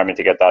into the Carmen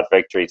to get that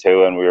victory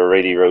too, and we were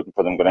really rooting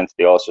for them going into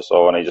the Ulster.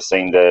 So when I just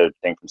seen the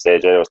thing from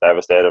stage 8, I was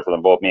devastated for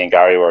them. Both me and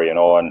Gary were, you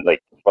know, and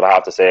like, but I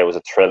have to say it was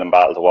a thrilling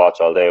battle to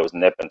watch all day. It was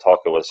nip and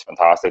tuck. It was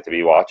fantastic to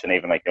be watching,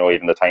 even like, you know,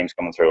 even the times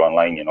coming through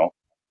online, you know.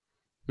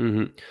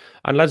 Mm-hmm.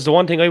 And lads, the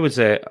one thing I would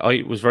say,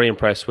 I was very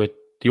impressed with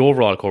the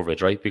overall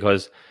coverage, right?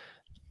 Because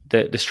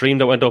the stream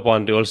that went up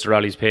on the Ulster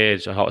Rallies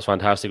page, I thought was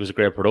fantastic. It was a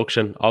great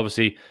production.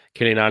 Obviously,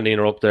 Killian and Andy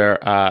are up there.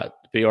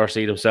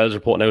 BRC themselves are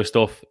putting out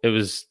stuff. It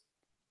was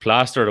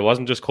plastered. It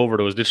wasn't just covered.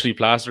 It was literally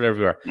plastered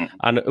everywhere.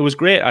 And it was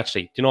great,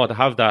 actually, you know, to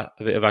have that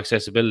bit of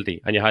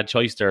accessibility. And you had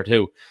choice there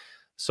too.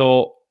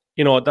 So,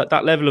 you know,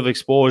 that level of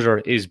exposure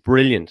is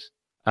brilliant.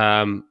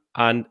 And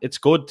it's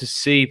good to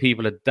see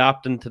people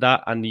adapting to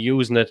that and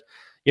using it,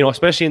 you know,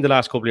 especially in the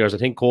last couple of years. I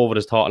think COVID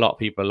has taught a lot of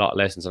people a lot of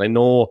lessons. And I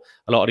know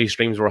a lot of these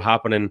streams were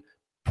happening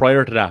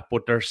prior to that,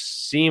 but they're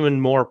seeming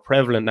more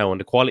prevalent now,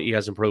 and the quality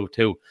has improved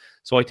too.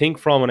 So I think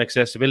from an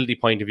accessibility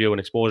point of view and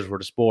exposure for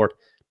the sport,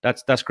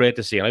 that's great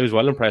to see. And I was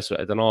well impressed with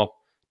it. I don't know,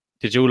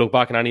 did you look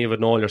back at any of it,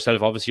 Noel,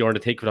 yourself? Obviously, you're in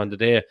the thick of it on the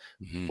day,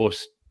 but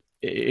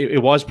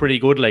it was pretty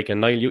good. Like,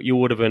 and Niall, you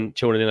would have been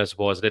tuning in, I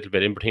suppose, a little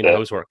bit in between the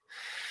housework.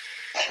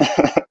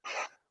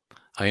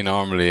 I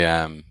normally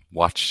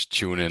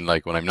tune in,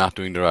 like, when I'm not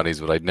doing the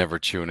rallies, but I'd never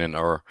tune in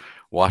or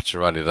watch a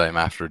rally that I'm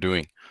after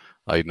doing.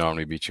 I'd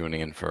normally be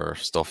tuning in for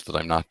stuff that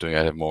I'm not doing.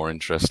 I have more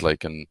interest,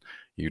 like, and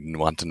you'd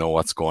want to know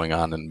what's going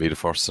on and be the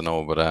first to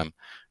know. But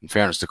in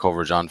fairness, the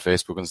coverage on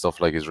Facebook and stuff,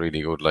 like, is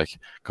really good. Like,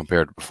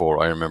 compared to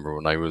before, I remember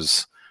when I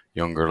was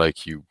younger, like,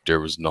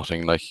 there was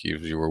nothing. Like,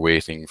 you were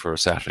waiting for a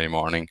Saturday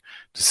morning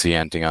to see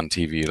anything on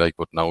TV. Like,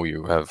 but now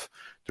you have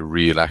the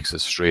real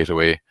access straight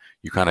away.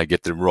 You kind of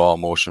get the raw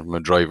emotion from a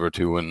driver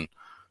too, and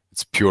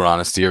it's pure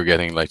honesty you're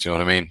getting. Like, you know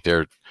what I mean?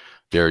 They're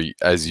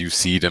as you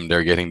see them,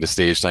 they're getting the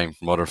stage time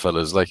from other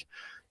fellas. Like,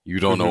 you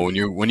don't know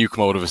when you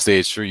come out of a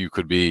stage, sure, you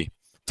could be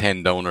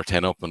 10 down or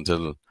 10 up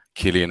until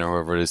Killian or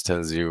whoever it is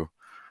tells you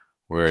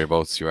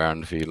whereabouts you are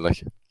in the field.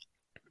 Like,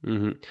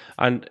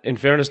 and in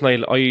fairness,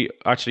 Niall, I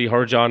actually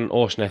heard you on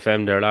Ocean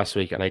FM there last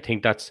week, and I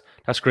think that's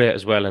great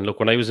as well. And look,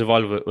 when I was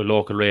involved with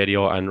local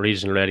radio and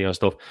regional radio and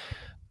stuff,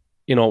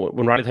 you know,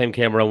 when rally time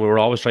came around, we were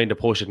always trying to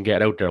push it and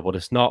get it out there, but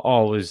it's not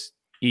always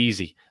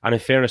easy. And in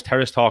fairness,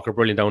 Terrace Talk are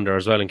brilliant down there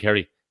as well in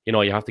Kerry. You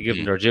know, you have to give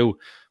them their due.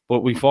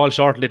 But we fall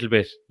short a little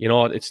bit. You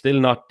know, it's still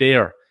not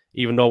there.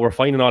 Even though we're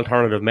finding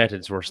alternative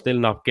methods, we're still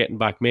not getting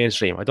back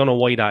mainstream. I don't know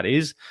why that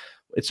is.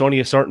 It's only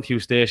a certain few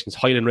stations.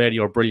 Highland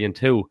Radio are brilliant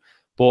too.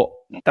 But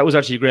that was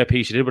actually a great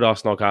piece you did with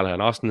Austin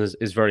O'Callaghan. Austin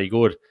is very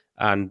good.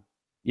 And,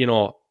 you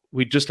know,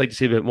 we'd just like to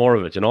see a bit more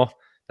of it, you know.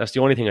 That's the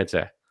only thing I'd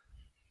say.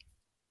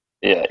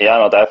 Yeah,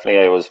 no,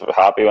 definitely. I was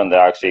happy when they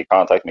actually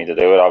contacted me to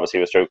do it. Obviously,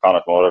 it was through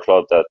Connacht Motor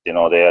Club that, you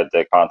know, they had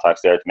the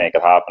contacts there to make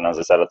it happen. As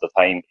I said at the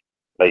time,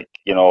 like,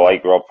 you know, I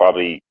grew up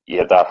probably, you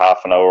had that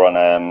half an hour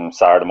on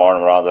Saturday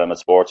morning around when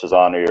sports was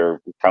on, or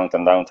you're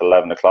counting down to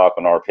 11 o'clock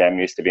when RPM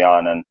used to be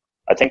on. And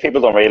I think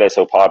people don't realise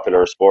how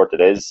popular a sport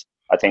it is.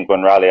 I think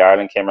when Rally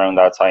Ireland came around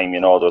that time, you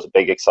know, there was a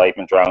big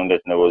excitement around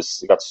it, and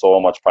it got so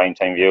much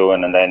primetime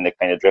viewing, and then it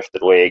kind of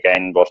drifted away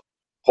again. But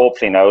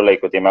hopefully now,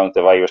 like with the amount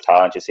of Irish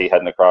talent you see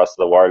heading across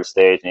to the world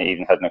stage and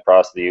even heading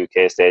across to the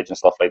UK stage and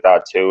stuff like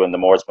that too, and the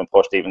more it's been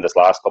pushed even this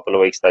last couple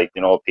of weeks, like,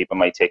 you know, people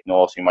might take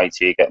notes, we might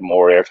see it get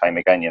more airtime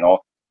again, you know.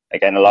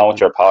 Again, along with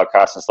your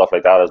podcast and stuff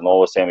like that, as Noel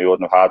was saying, we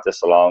wouldn't have had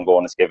this so long ago,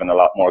 and it's given a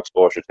lot more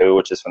exposure too,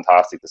 which is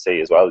fantastic to see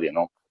as well, you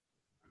know.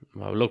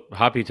 Well, look,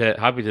 happy to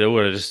do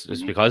it.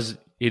 Just because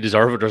you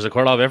deserve it. There's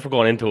quite a lot of effort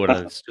going into it,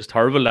 and it's just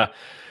horrible that,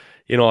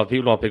 you know,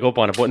 people don't pick up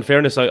on it. But in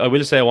fairness, I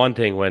will say one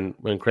thing: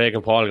 when Craig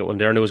and Paul, when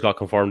their news got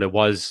confirmed, it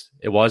was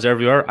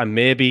everywhere, and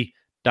maybe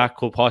that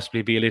could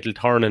possibly be a little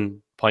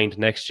turning point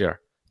next year.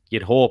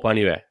 You'd hope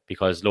anyway,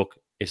 because look,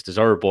 it's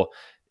deserved. But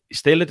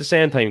still, at the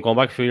same time, going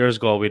back a few years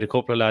ago, we had a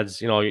couple of lads,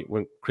 you know,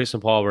 when Chris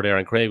and Paul were there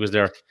and Craig was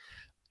there,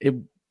 it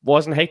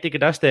wasn't hectic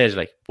at that stage,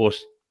 like, but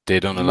they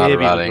done a lot of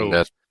rallying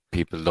that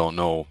people don't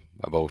know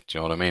about,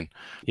 you know what I mean?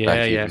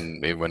 Yeah,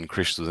 even when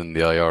Chris was in the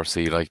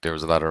IRC, like, there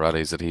was a lot of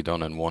rallies that he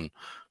done and won.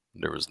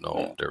 There was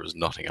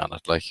nothing on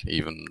it, like,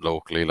 even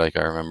locally, like,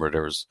 I remember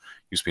there used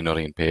to be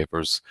nothing in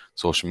papers.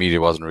 Social media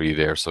wasn't really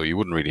there, so you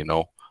wouldn't really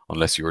know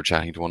unless you were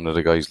chatting to one of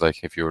the guys,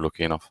 like, if you were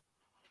lucky enough.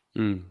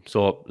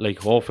 So, like,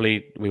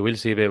 hopefully we will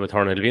see a bit of a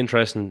turn. It'll be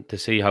interesting to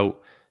see how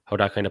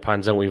that kind of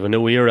pans out. We have a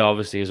new era,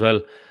 obviously, as well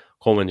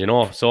coming, you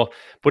know. So,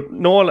 but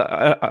Noel,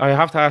 I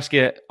have to ask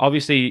you,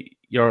 obviously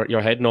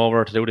you're heading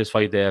over to do this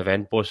 5-day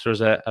event, but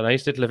there's a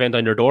nice little event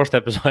on your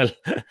doorstep as well.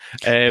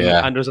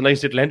 And there's a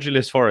nice little entry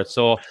list for it.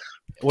 So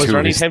was there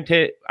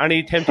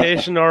any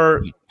temptation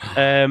or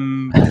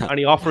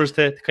any offers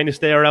to kind of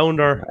stay around?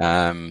 Or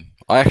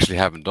I actually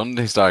haven't done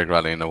the historic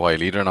rally in a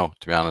while either now,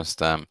 to be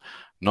honest.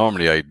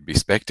 Normally I'd be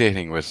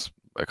spectating with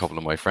a couple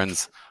of my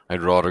friends.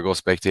 I'd rather go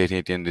spectating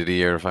at the end of the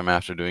year if I'm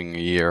after doing a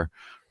year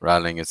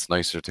rallying. It's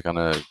nicer to kind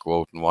of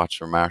go out and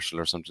watch or marshal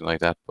or something like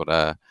that.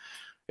 But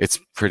it's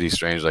pretty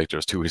strange. Like,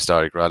 there's 2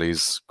 historic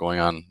rallies going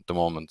on at the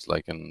moment,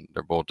 like, and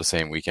they're both the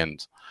same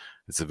weekend.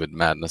 It's a bit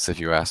madness if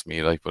you ask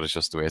me, like, but it's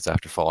just the way it's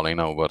after falling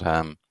now. But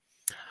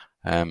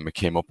it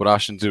came up with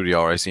Ashton to do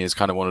the RIC. It's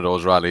kind of one of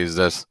those rallies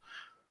that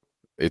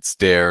it's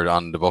there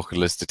on the bucket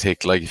list to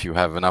take, like, if you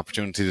have an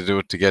opportunity to do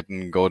it, to get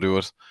and go do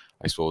it.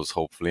 I suppose,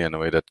 hopefully, in a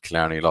way that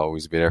Killarney will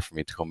always be there for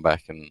me to come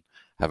back and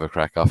have a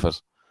crack off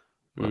it.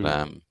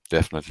 But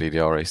definitely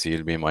the RIC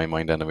will be in my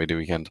mind anyway the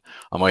weekend.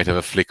 I might have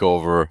a flick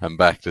over and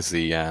back to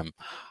see how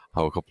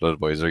a couple of the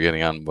boys are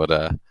getting on, but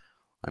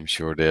I'm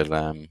sure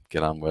they'll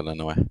get on well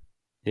anyway.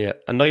 Yeah,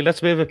 and Niall, that's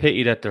a bit of a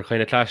pity that they're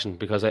kind of clashing,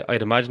 because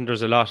I'd imagine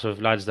there's a lot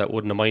of lads that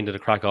wouldn't have minded a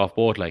crack off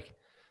both, like.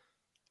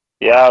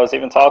 Yeah, I was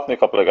even talking to a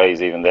couple of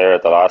guys even there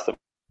at the last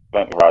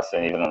event for us,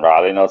 and even in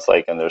rally notes,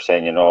 like, and they're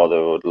saying, you know, they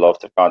would love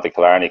to have gone to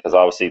Killarney, because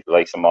obviously,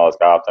 like, some Malls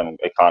Gap and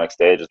iconic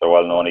stages, they're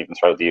well known even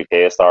throughout the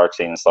UK historic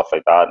scene and stuff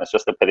like that, and it's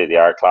just a pity they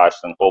are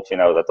clashed, and hopefully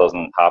now that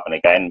doesn't happen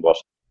again. But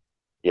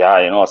yeah,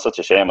 you know, it's such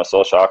a shame. I was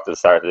so shocked at the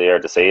start of the year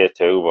to see it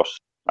too, but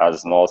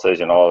as Noel says,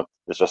 you know,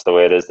 it's just the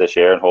way it is this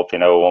year, and hopefully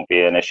now it won't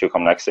be an issue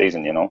come next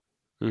season, you know.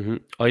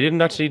 I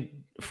didn't actually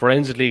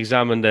forensically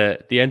examine the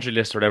entry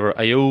list or whatever.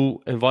 Are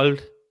you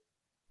involved?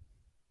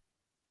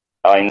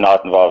 I'm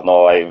not involved,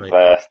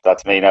 no.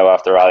 That's me now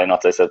after rally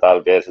nuts. I said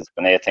that'll be it. It's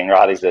been 18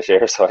 rallies this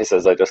year, so I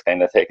says I just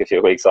kind of take a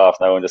few weeks off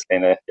now and just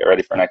kind of get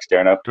ready for next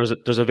year now.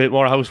 There's a bit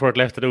more housework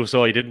left to do,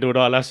 so you didn't do it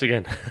all last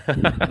weekend.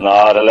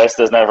 No, the list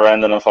is never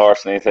ending,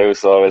 unfortunately, too.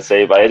 So we'll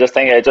see. But I just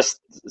think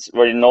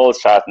where Noel's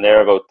chatting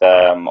there about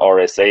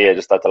RAC, I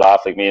just had to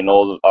laugh. Like, me and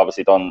Noel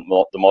obviously done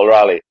the Mull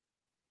rally,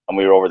 and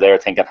we were over there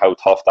thinking how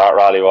tough that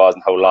rally was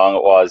and how long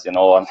it was, you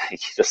know, and like,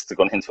 just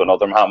going into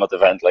another mammoth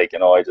event, like, you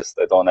know, I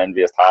don't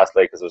envy his task,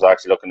 like, because I was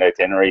actually looking at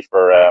the itinerary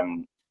for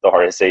the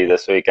RAC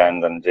this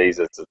weekend, and geez,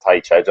 it's a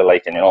tight schedule,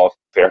 like, and, you know,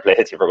 fair play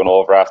to you for going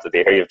over after the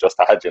year you've just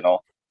had, you know.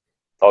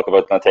 Talk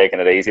about not taking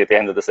it easy at the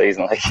end of the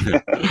season, like.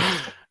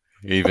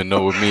 Even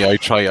though with me, I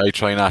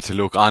try not to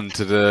look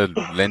onto the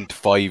length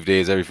 5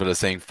 days. Every fella's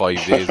saying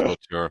 5 days,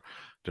 but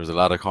there's a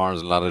lot of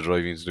corners and a lot of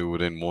driving to do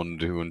within 1,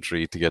 2, and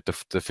 3 to get the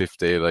 5th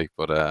day, like.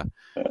 But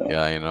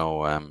yeah, you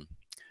know,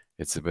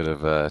 it's a bit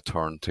of a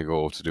turn to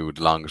go to do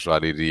the longest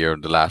rally of the year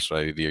and the last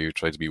rally of the year. You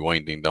try to be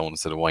winding down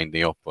instead of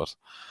winding up, but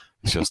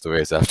it's just the way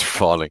it's after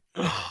falling.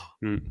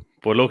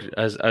 But look,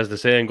 as the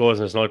saying goes,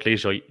 and it's not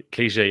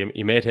cliche,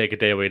 you may take a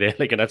day by day,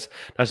 like, and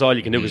that's all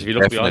you can do, because if you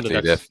look beyond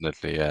it,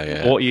 definitely,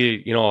 yeah. What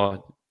you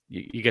know,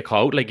 you get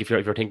caught out, like, if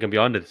you're thinking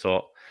beyond it.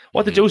 So,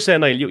 what did you say,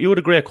 Niall? You had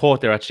a great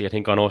quote there, actually, I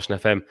think, on Ocean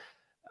FM.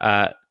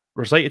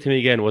 Recite it to me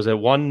again. Was it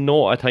 1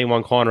 note at a time,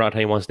 1 corner at a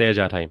time, 1 stage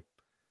at a time?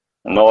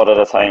 A note at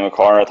a time, a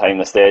corner at a time,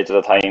 the stage at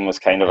a time was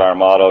kind of our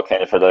motto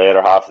kind of for the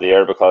later half of the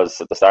year, because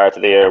at the start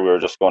of the year we were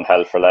just going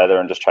hell for leather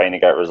and just trying to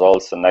get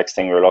results, and next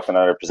thing we were looking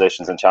at our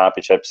positions in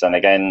championships. And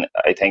again,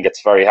 I think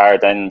it's very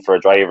hard then for a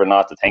driver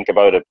not to think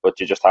about it, but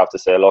you just have to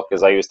say, look,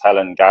 as I was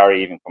telling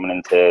Gary even coming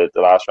into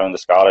the last round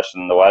of Scottish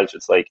and the Welsh,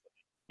 it's like,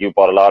 you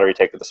bought a lottery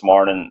ticket this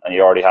morning and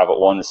you already have it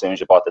won as soon as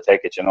you bought the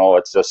ticket, you know.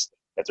 It's just,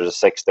 if there's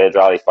a 6-stage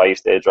rally,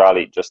 5-stage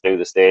rally, just do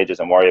the stages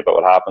and worry about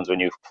what happens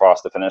when you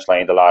cross the finish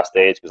line, the last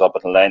stage, because up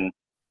until then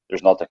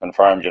there's nothing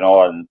confirmed, you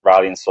know. And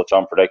rallying is such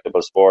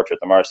unpredictable sport with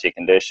the mercy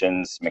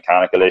conditions,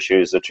 mechanical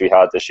issues that we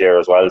had this year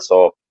as well.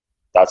 So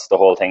that's the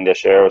whole thing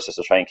this year, was just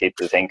to try and keep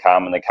the thing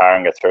calm in the car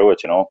and get through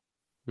it, you know.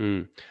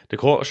 The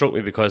quote struck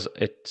me because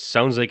it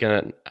sounds like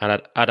an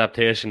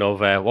adaptation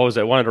of what was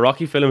it? One of the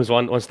Rocky films.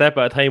 One step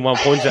at a time, one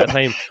punch at a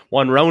time,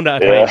 one round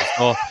at a time.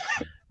 So,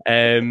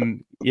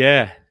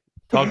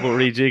 talk about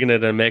rejigging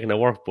it and making it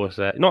work.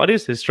 But no,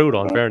 it's true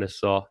though. In fairness,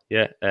 so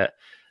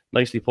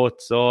nicely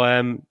put. So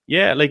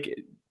like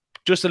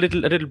just a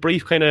little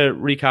brief kind of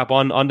recap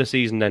on the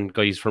season then,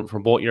 guys,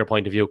 from both your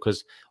point of view,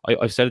 because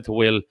I've said it to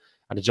Will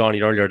and to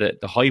Johnnie earlier,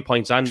 the high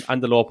points and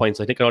the low points.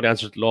 I think I know the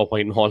answer to the low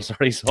point in all,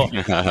 sorry. So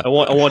I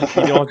want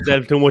you don't to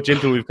delve too much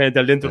into it. We've kind of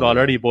delved into it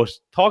already, but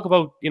talk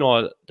about,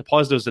 the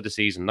positives of the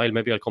season. Niall,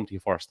 maybe I'll come to you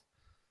first.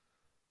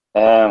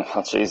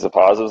 The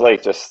positives,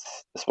 like, just,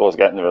 I suppose,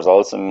 getting the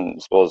results, and I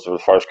suppose we're the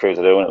first crew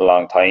to do it in a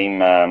long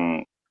time.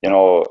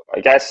 I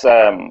guess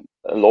a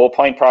low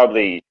point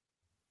probably,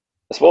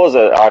 I suppose,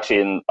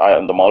 actually in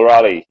the Mull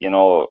Rally,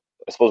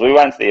 I suppose we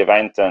went to the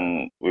event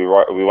and we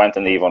went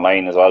in the Evo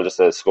 9 as well, just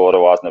the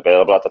Skoda wasn't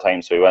available at the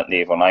time, so we went in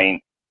the Evo 9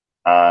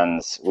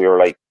 and we were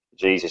like,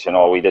 Jesus,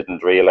 we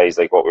didn't realise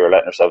like what we were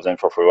letting ourselves in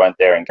for if we went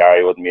there, and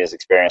Gary wouldn't be as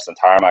experienced on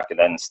tarmac. And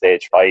then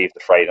stage 5, the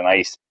Friday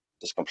night,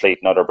 just complete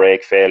another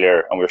brake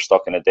failure, and we were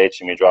stuck in a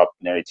ditch and we dropped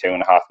nearly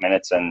 2.5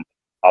 minutes, and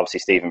obviously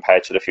Stephen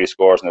Petch had a few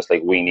scores, and it's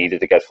like we needed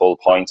to get full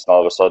points, and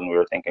all of a sudden we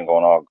were thinking,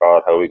 going, oh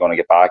God, how are we going to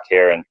get back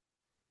here? And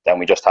then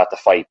we just had to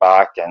fight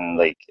back, and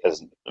like,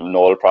 as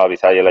Noel probably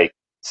tell you, like,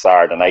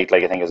 Saturday night,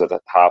 like, I think it was at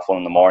 1:30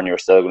 in the morning, you were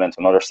still going into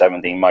another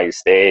 17-mile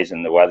stage,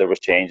 and the weather was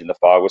changing, the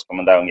fog was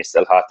coming down, you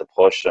still had to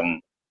push,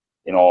 and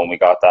when we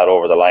got that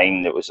over the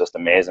line, it was just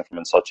amazing from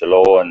in such a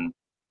low. And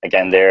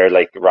again there,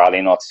 like,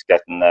 rally nuts,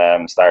 getting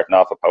starting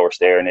off with power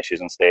steering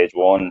issues on stage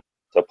 1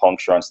 to a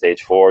puncture on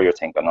stage 4, you're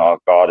thinking, oh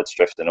God, it's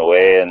drifting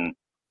away, and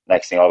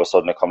next thing all of a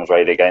sudden it comes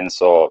right again.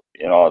 So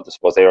I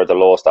suppose they were the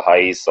lowest of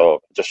highs, so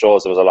it just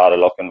shows there was a lot of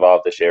luck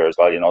involved this year as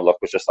well. Luck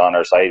was just on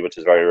our side, which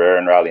is very rare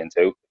in rallying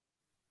too.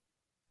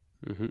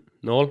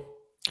 Noel?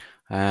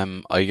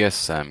 I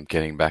guess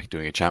getting back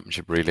doing a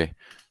championship, really,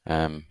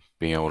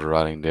 being able to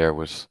rallying there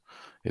with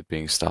it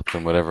being stopped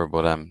and whatever,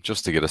 but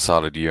just to get a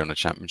solid year in a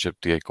championship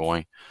to get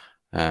going.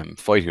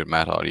 Fighting with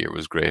Matt all year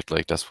was great.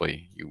 Like, that's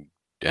why you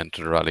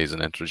enter the rallies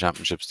and enter the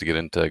championships, to get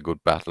into a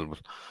good battle.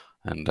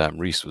 And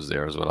Reese was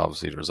there as well.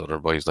 Obviously there's other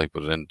boys, like,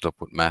 but it ended up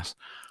with Matt.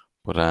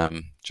 But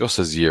just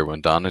as the year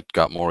went on, it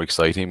got more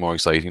exciting.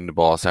 The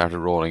ball started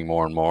rolling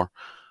more and more.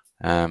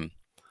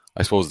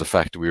 I suppose the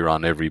fact that we were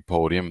on every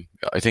podium,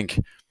 I think,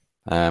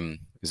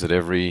 is it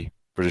every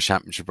British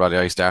Championship rally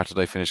I started,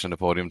 I finished on the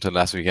podium till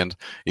last weekend,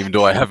 even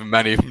though I haven't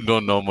many of them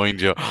done, no,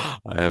 mind you.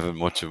 I haven't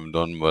much of them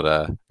done,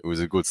 but it was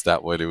a good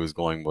stat while it was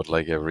going, but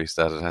like every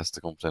stat, it has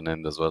to come to an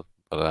end as well.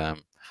 But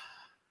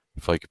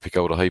if I could pick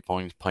out a high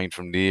point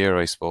from the year,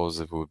 I suppose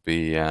it would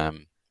be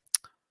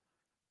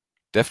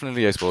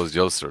definitely, I suppose,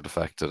 the Ulster. The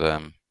fact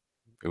that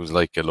it was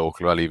like a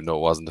local rally, even though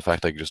it wasn't. The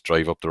fact I could just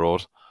drive up the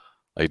road,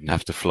 I didn't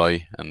have to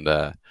fly, and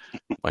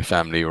my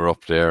family were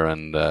up there,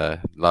 and a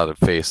lot of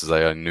faces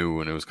I knew,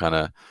 and it was kind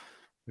of,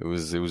 it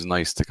was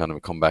nice to kind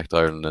of come back to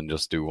Ireland and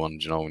just do one,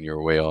 when you're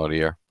away all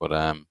year. But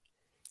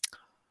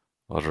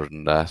other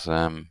than that,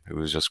 it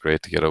was just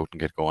great to get out and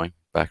get going,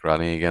 back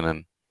rallying again,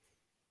 and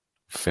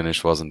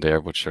finish wasn't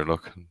there, but sure,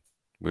 look,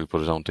 we'll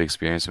put it on to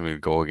experience and we'll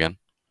go again.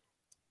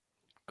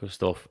 Good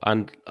stuff.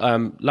 And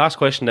last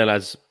question then,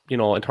 as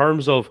in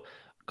terms of,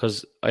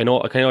 because I kind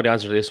of know the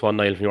answer to this one,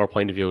 Niall, from your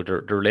point of view,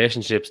 the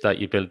relationships that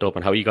you built up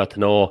and how you got to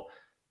know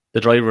the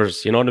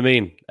drivers, you know what I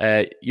mean?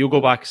 You go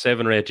back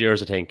 7 or 8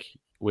 years, I think,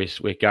 with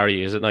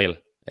Gary, is it, Niall?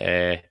 How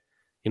yeah,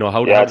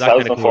 did that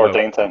kind of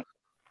 2014 time.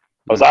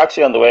 I was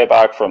actually on the way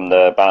back from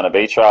the Banna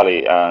Beach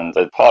rally, and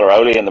I had Paul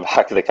Rowley in the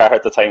back of the car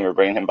at the time. We were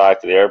bringing him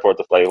back to the airport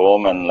to fly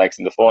home, and next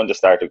thing the phone just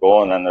started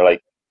going, and they're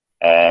like,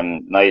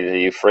 Niall, are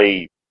you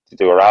free to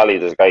do a rally?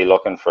 There's a guy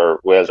looking for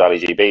Wales Rally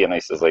GB. And I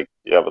says, like,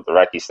 yeah, but the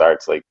recce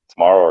starts like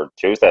tomorrow or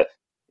Tuesday.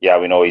 Yeah,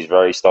 we know he's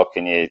very stuck.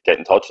 Can you get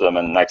in touch with him?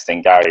 And next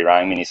thing, Gary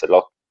rang me and he said,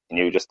 look, can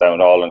you just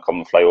down all and come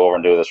and fly over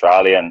and do this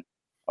rally? And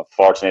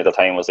unfortunately at the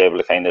time I was able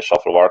to kind of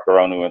shuffle work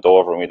around. We went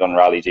over and we done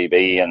Rally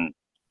GB, and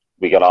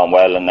we got on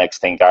well. And next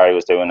thing, Gary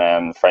was doing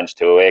French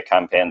 208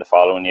 campaign the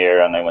following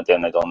year, and I went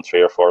in and done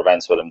 3 or 4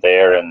 events with him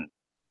there, and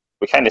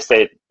we kind of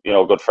stayed,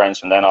 good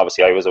friends. And then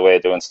obviously I was away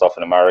doing stuff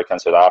in America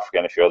and South Africa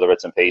and a few other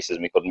bits and pieces,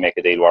 and we couldn't make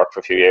a deal work for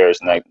a few years.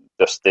 And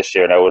this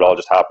year now, it all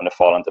just happened to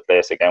fall into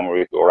place again, where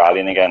we go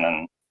rallying again,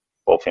 and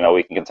hopefully now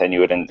we can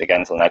continue it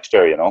again till next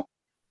year.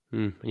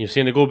 You've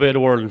seen a good bit of the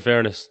world, in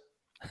fairness.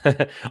 Over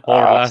the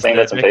last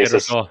decade or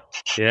so.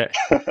 Yeah.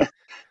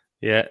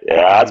 Yeah.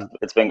 Yeah,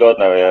 it's been good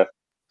now, yeah.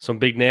 Some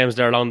big names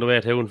there along the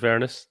way too, in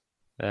fairness.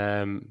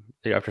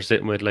 After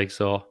sitting with, like,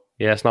 so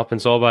yeah, it's not been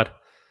so bad.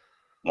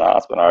 No,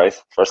 it's been alright.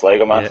 First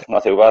Lego, man. Yeah.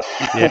 Not too bad.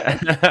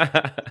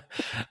 Yeah.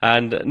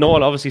 And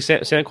Noel, obviously,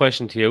 same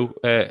question to you,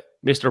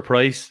 Mr.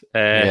 Price.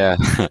 Yeah.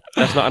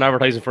 That's not an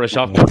advertising for a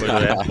shop, but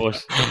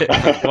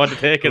if you want to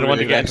take it and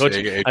want to get in touch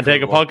and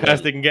take a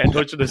podcast, they can get in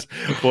touch with us.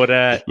 But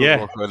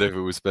yeah, well, if it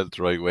was spelled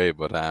the right way.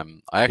 But I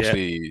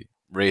actually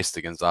raced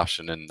against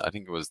Ashton in, I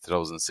think it was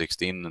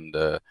 2016 in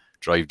the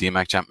Drive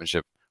DMAC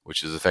Championship,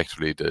 which is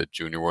effectively the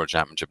Junior World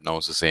Championship. Now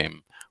it's the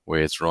same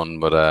way it's run,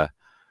 but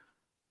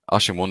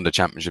Oisin won the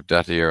championship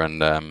that year,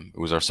 and it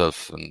was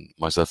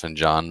myself and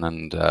John,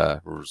 and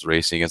was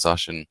racing against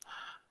Oisin,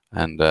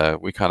 and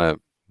we kind of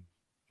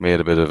made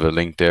a bit of a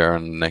link there.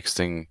 And next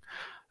thing,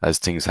 as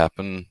things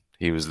happen,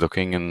 he was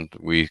looking, and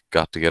we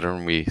got together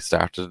and we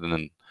started, and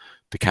then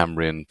the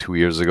Cambrian 2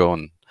 years ago,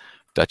 and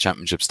that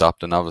championship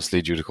stopped, and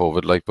obviously due to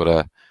COVID,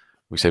 but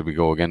we said we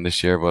go again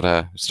this year. But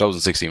it's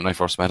 2016 when I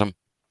first met him,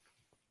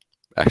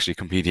 actually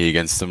competing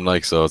against him,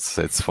 so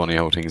it's funny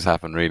how things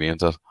happen, really,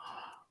 isn't it?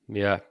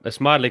 Yeah,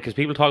 it's mad, because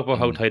people talk about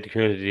how tight the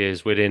community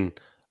is within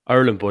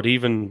Ireland, but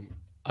even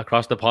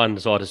across the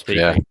pond, so to speak,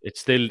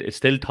 it's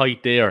still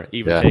tight there,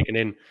 even taking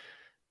in,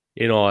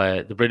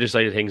 the British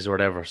side of things or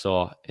whatever.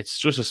 So it's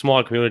just a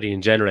small community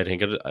in general, I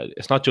think.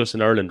 It's not just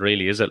in Ireland,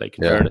 really, is it? In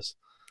fairness.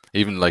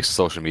 Even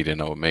social media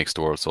now, it makes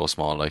the world so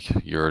small.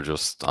 You're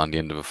just on the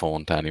end of a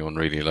phone to anyone,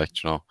 really,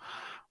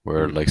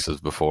 where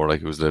as before,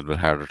 it was a little bit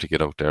harder to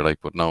get out there,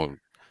 but now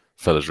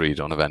fellas really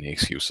don't have any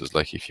excuses.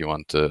 If you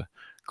want to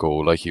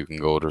go, you can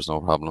go, there's no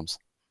problems.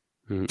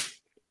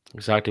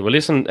 Exactly. Well,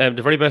 listen,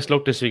 the very best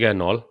luck this weekend,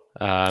 Noel.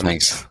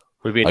 Thanks.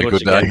 We'll be in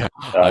touch again.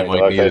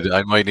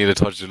 I might need a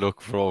touch of luck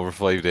for over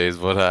 5 days,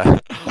 but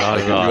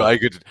I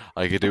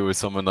could do with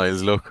some of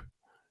Niall's luck.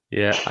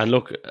 Yeah, and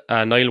look,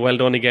 Niall, well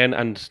done again,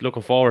 and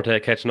looking forward to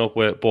catching up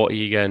with both of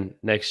you again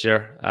next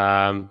year.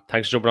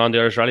 Thanks for jumping on the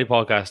Irish Rally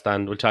podcast,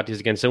 and we'll chat to you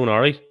again soon, all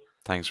right?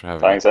 Thanks for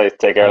having me. Thanks,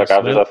 take care, look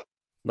after yourself.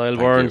 Niall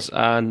Burns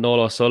and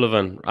Noel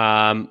O'Sullivan.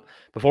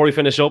 Before we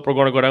finish up, we're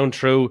going to go down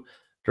through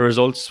the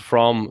results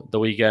from the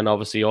weekend,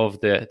 obviously, of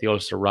the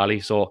Ulster Rally.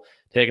 So,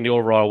 taking the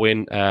overall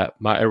win,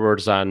 Matt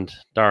Edwards and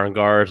Darren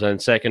Gard,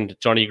 and second,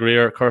 Johnnie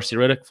Greer, Kirsty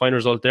Riddick. Final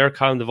result there,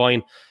 Callum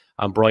Devine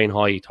and Brian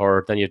Hoy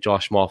third. Then you have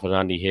Josh Moffat and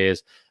Andy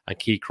Hayes, and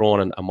Keith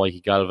Cronin and Mikey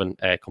Galvin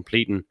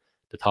completing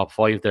the top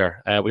five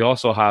there. We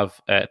also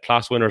have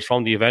class winners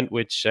from the event,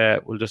 which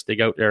we'll just dig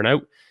out there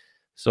now.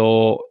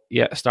 So,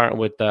 starting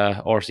with the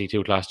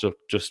RC2 class,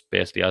 just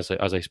basically as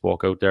I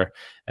spoke out there.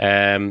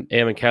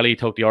 Eamon Kelly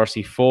took the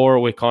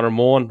RC4 with Conor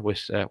Mohan,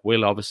 with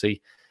Will,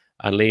 obviously,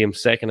 and Liam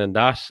second in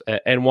that.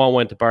 N1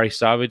 went to Barry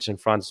Savage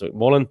and Francis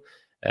McMullen.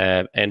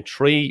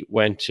 N3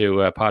 went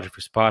to Patrick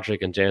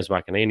Fitzpatrick and James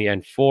McEnany.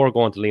 N4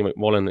 going to Liam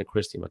McMullen and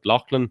Christy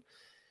McLaughlin.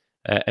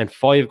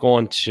 N5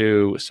 going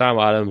to Sam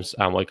Adams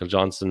and Michael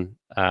Johnson.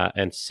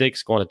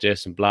 N6 going to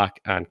Jason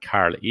Black and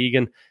Carl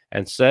Egan.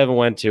 N7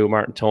 went to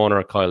Martin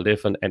Toner, Kyle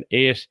Diffin.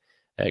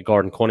 N8,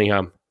 Gordon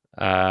Cunningham.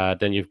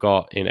 Then you've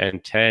got in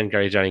N10,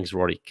 Gary Jennings,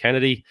 Rory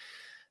Kennedy.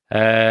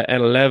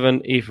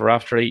 N11, Aoife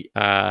Raftery,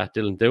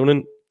 Dylan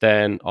Doonan.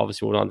 Then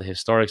obviously moving on to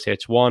Historics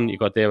H1, you've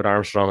got David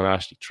Armstrong and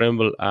Ashley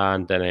Trimble.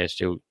 And then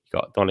H2, you've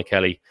got Donna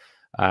Kelly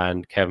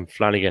and Kevin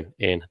Flanagan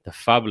in the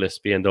fabulous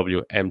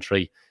BMW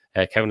M3.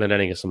 Kevin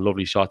Lenning has some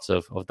lovely shots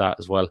of that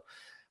as well.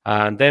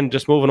 And then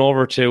just moving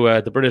over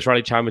to the British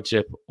Rally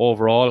Championship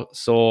overall.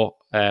 So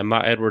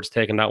Matt Edwards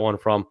taking that one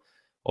from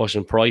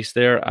Ocean Price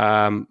there.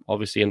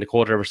 Obviously in the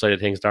quarter side of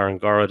things,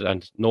 Darren Gorrod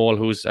and Noel,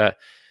 who's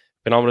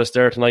been on with us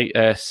there tonight.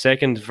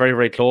 Second, very,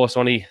 very close,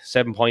 only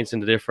 7 points in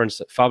the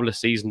difference. Fabulous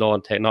season though,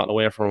 and take nothing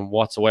away from him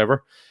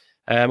whatsoever.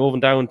 Moving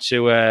down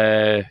to,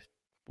 where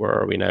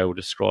are we now?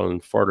 Just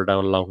scrolling further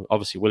down along.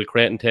 Obviously Will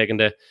Creighton taking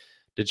the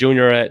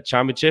junior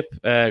championship.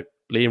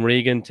 Liam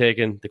Regan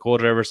taking the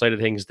co-driver side of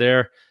things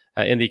there.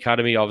 In the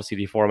academy, obviously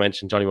the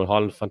aforementioned Johnnie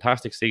Mulholland.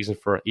 Fantastic season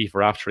for Aoife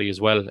Raftery as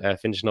well,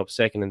 finishing up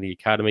second in the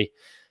academy.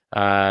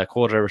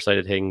 Co-driver side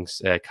of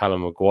things,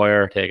 Callum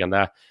Maguire taking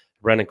that.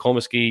 Brendan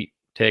Comiskey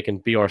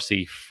taking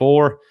BRC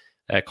 4.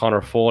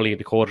 Connor Foley,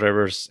 the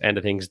co-drivers end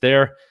of things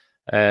there.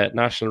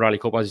 National Rally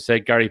Cup, as you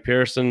said, Gary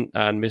Pearson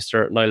and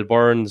Mr. Niall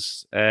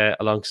Burns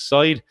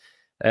alongside.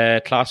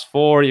 Class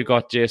 4, you've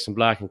got Jason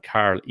Black and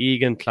Carl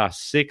Egan.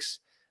 Class 6,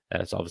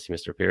 it's obviously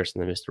Mr.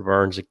 Pearson and Mr.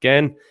 Burns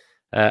again.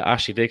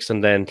 Ashley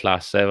Dixon, then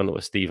Class 7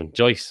 with Stephen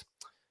Joyce.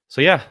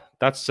 So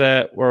that's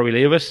where we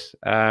leave it.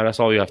 That's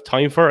all we have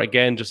time for.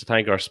 Again, just to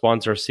thank our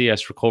sponsor,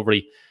 CS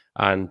Recovery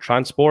and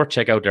Transport.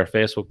 Check out their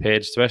Facebook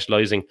page,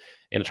 specialising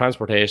in the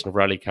transportation of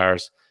rally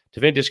cars to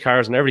vintage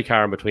cars and every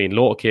car in between,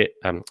 located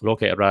in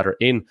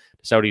the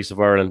southeast of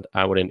Ireland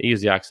and within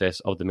easy access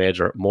of the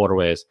major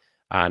motorways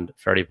and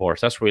ferry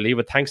ports. That's where we leave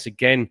it. Thanks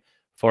again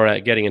for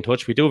getting in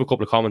touch. We do have a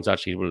couple of comments,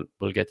 actually.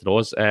 We'll get to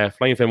those.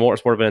 Flying Flame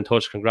Motorsport have been in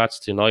touch. Congrats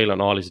to Niall on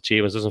all his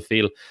achievements. Doesn't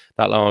feel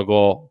that long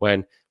ago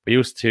when we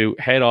used to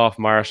head off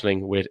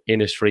marshalling with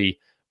Innisfree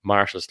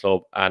Marshals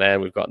Club. And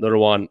then we've got another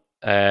one,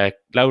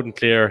 loud and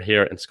clear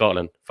here in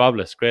Scotland.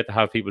 Fabulous. Great to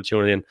have people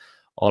tuning in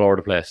all over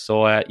the place.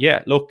 So,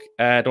 look,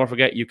 don't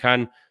forget you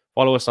can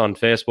follow us on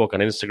Facebook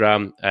and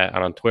Instagram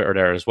and on Twitter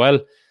there as well.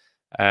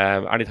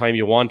 Anytime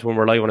you want, when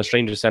we're live on a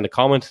stream, just send a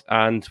comment,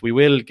 and we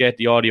will get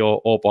the audio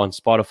up on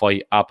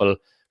Spotify, Apple,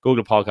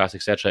 Google Podcasts,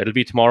 etc. It'll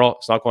be tomorrow.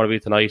 It's not going to be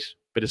tonight.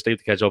 Bit of sleep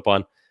to catch up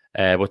on,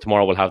 but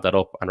tomorrow we'll have that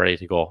up and ready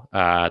to go.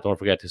 Don't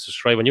forget to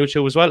subscribe on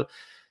YouTube as well.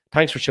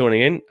 Thanks for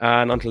tuning in,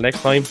 and until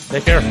next time,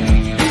 take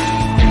care.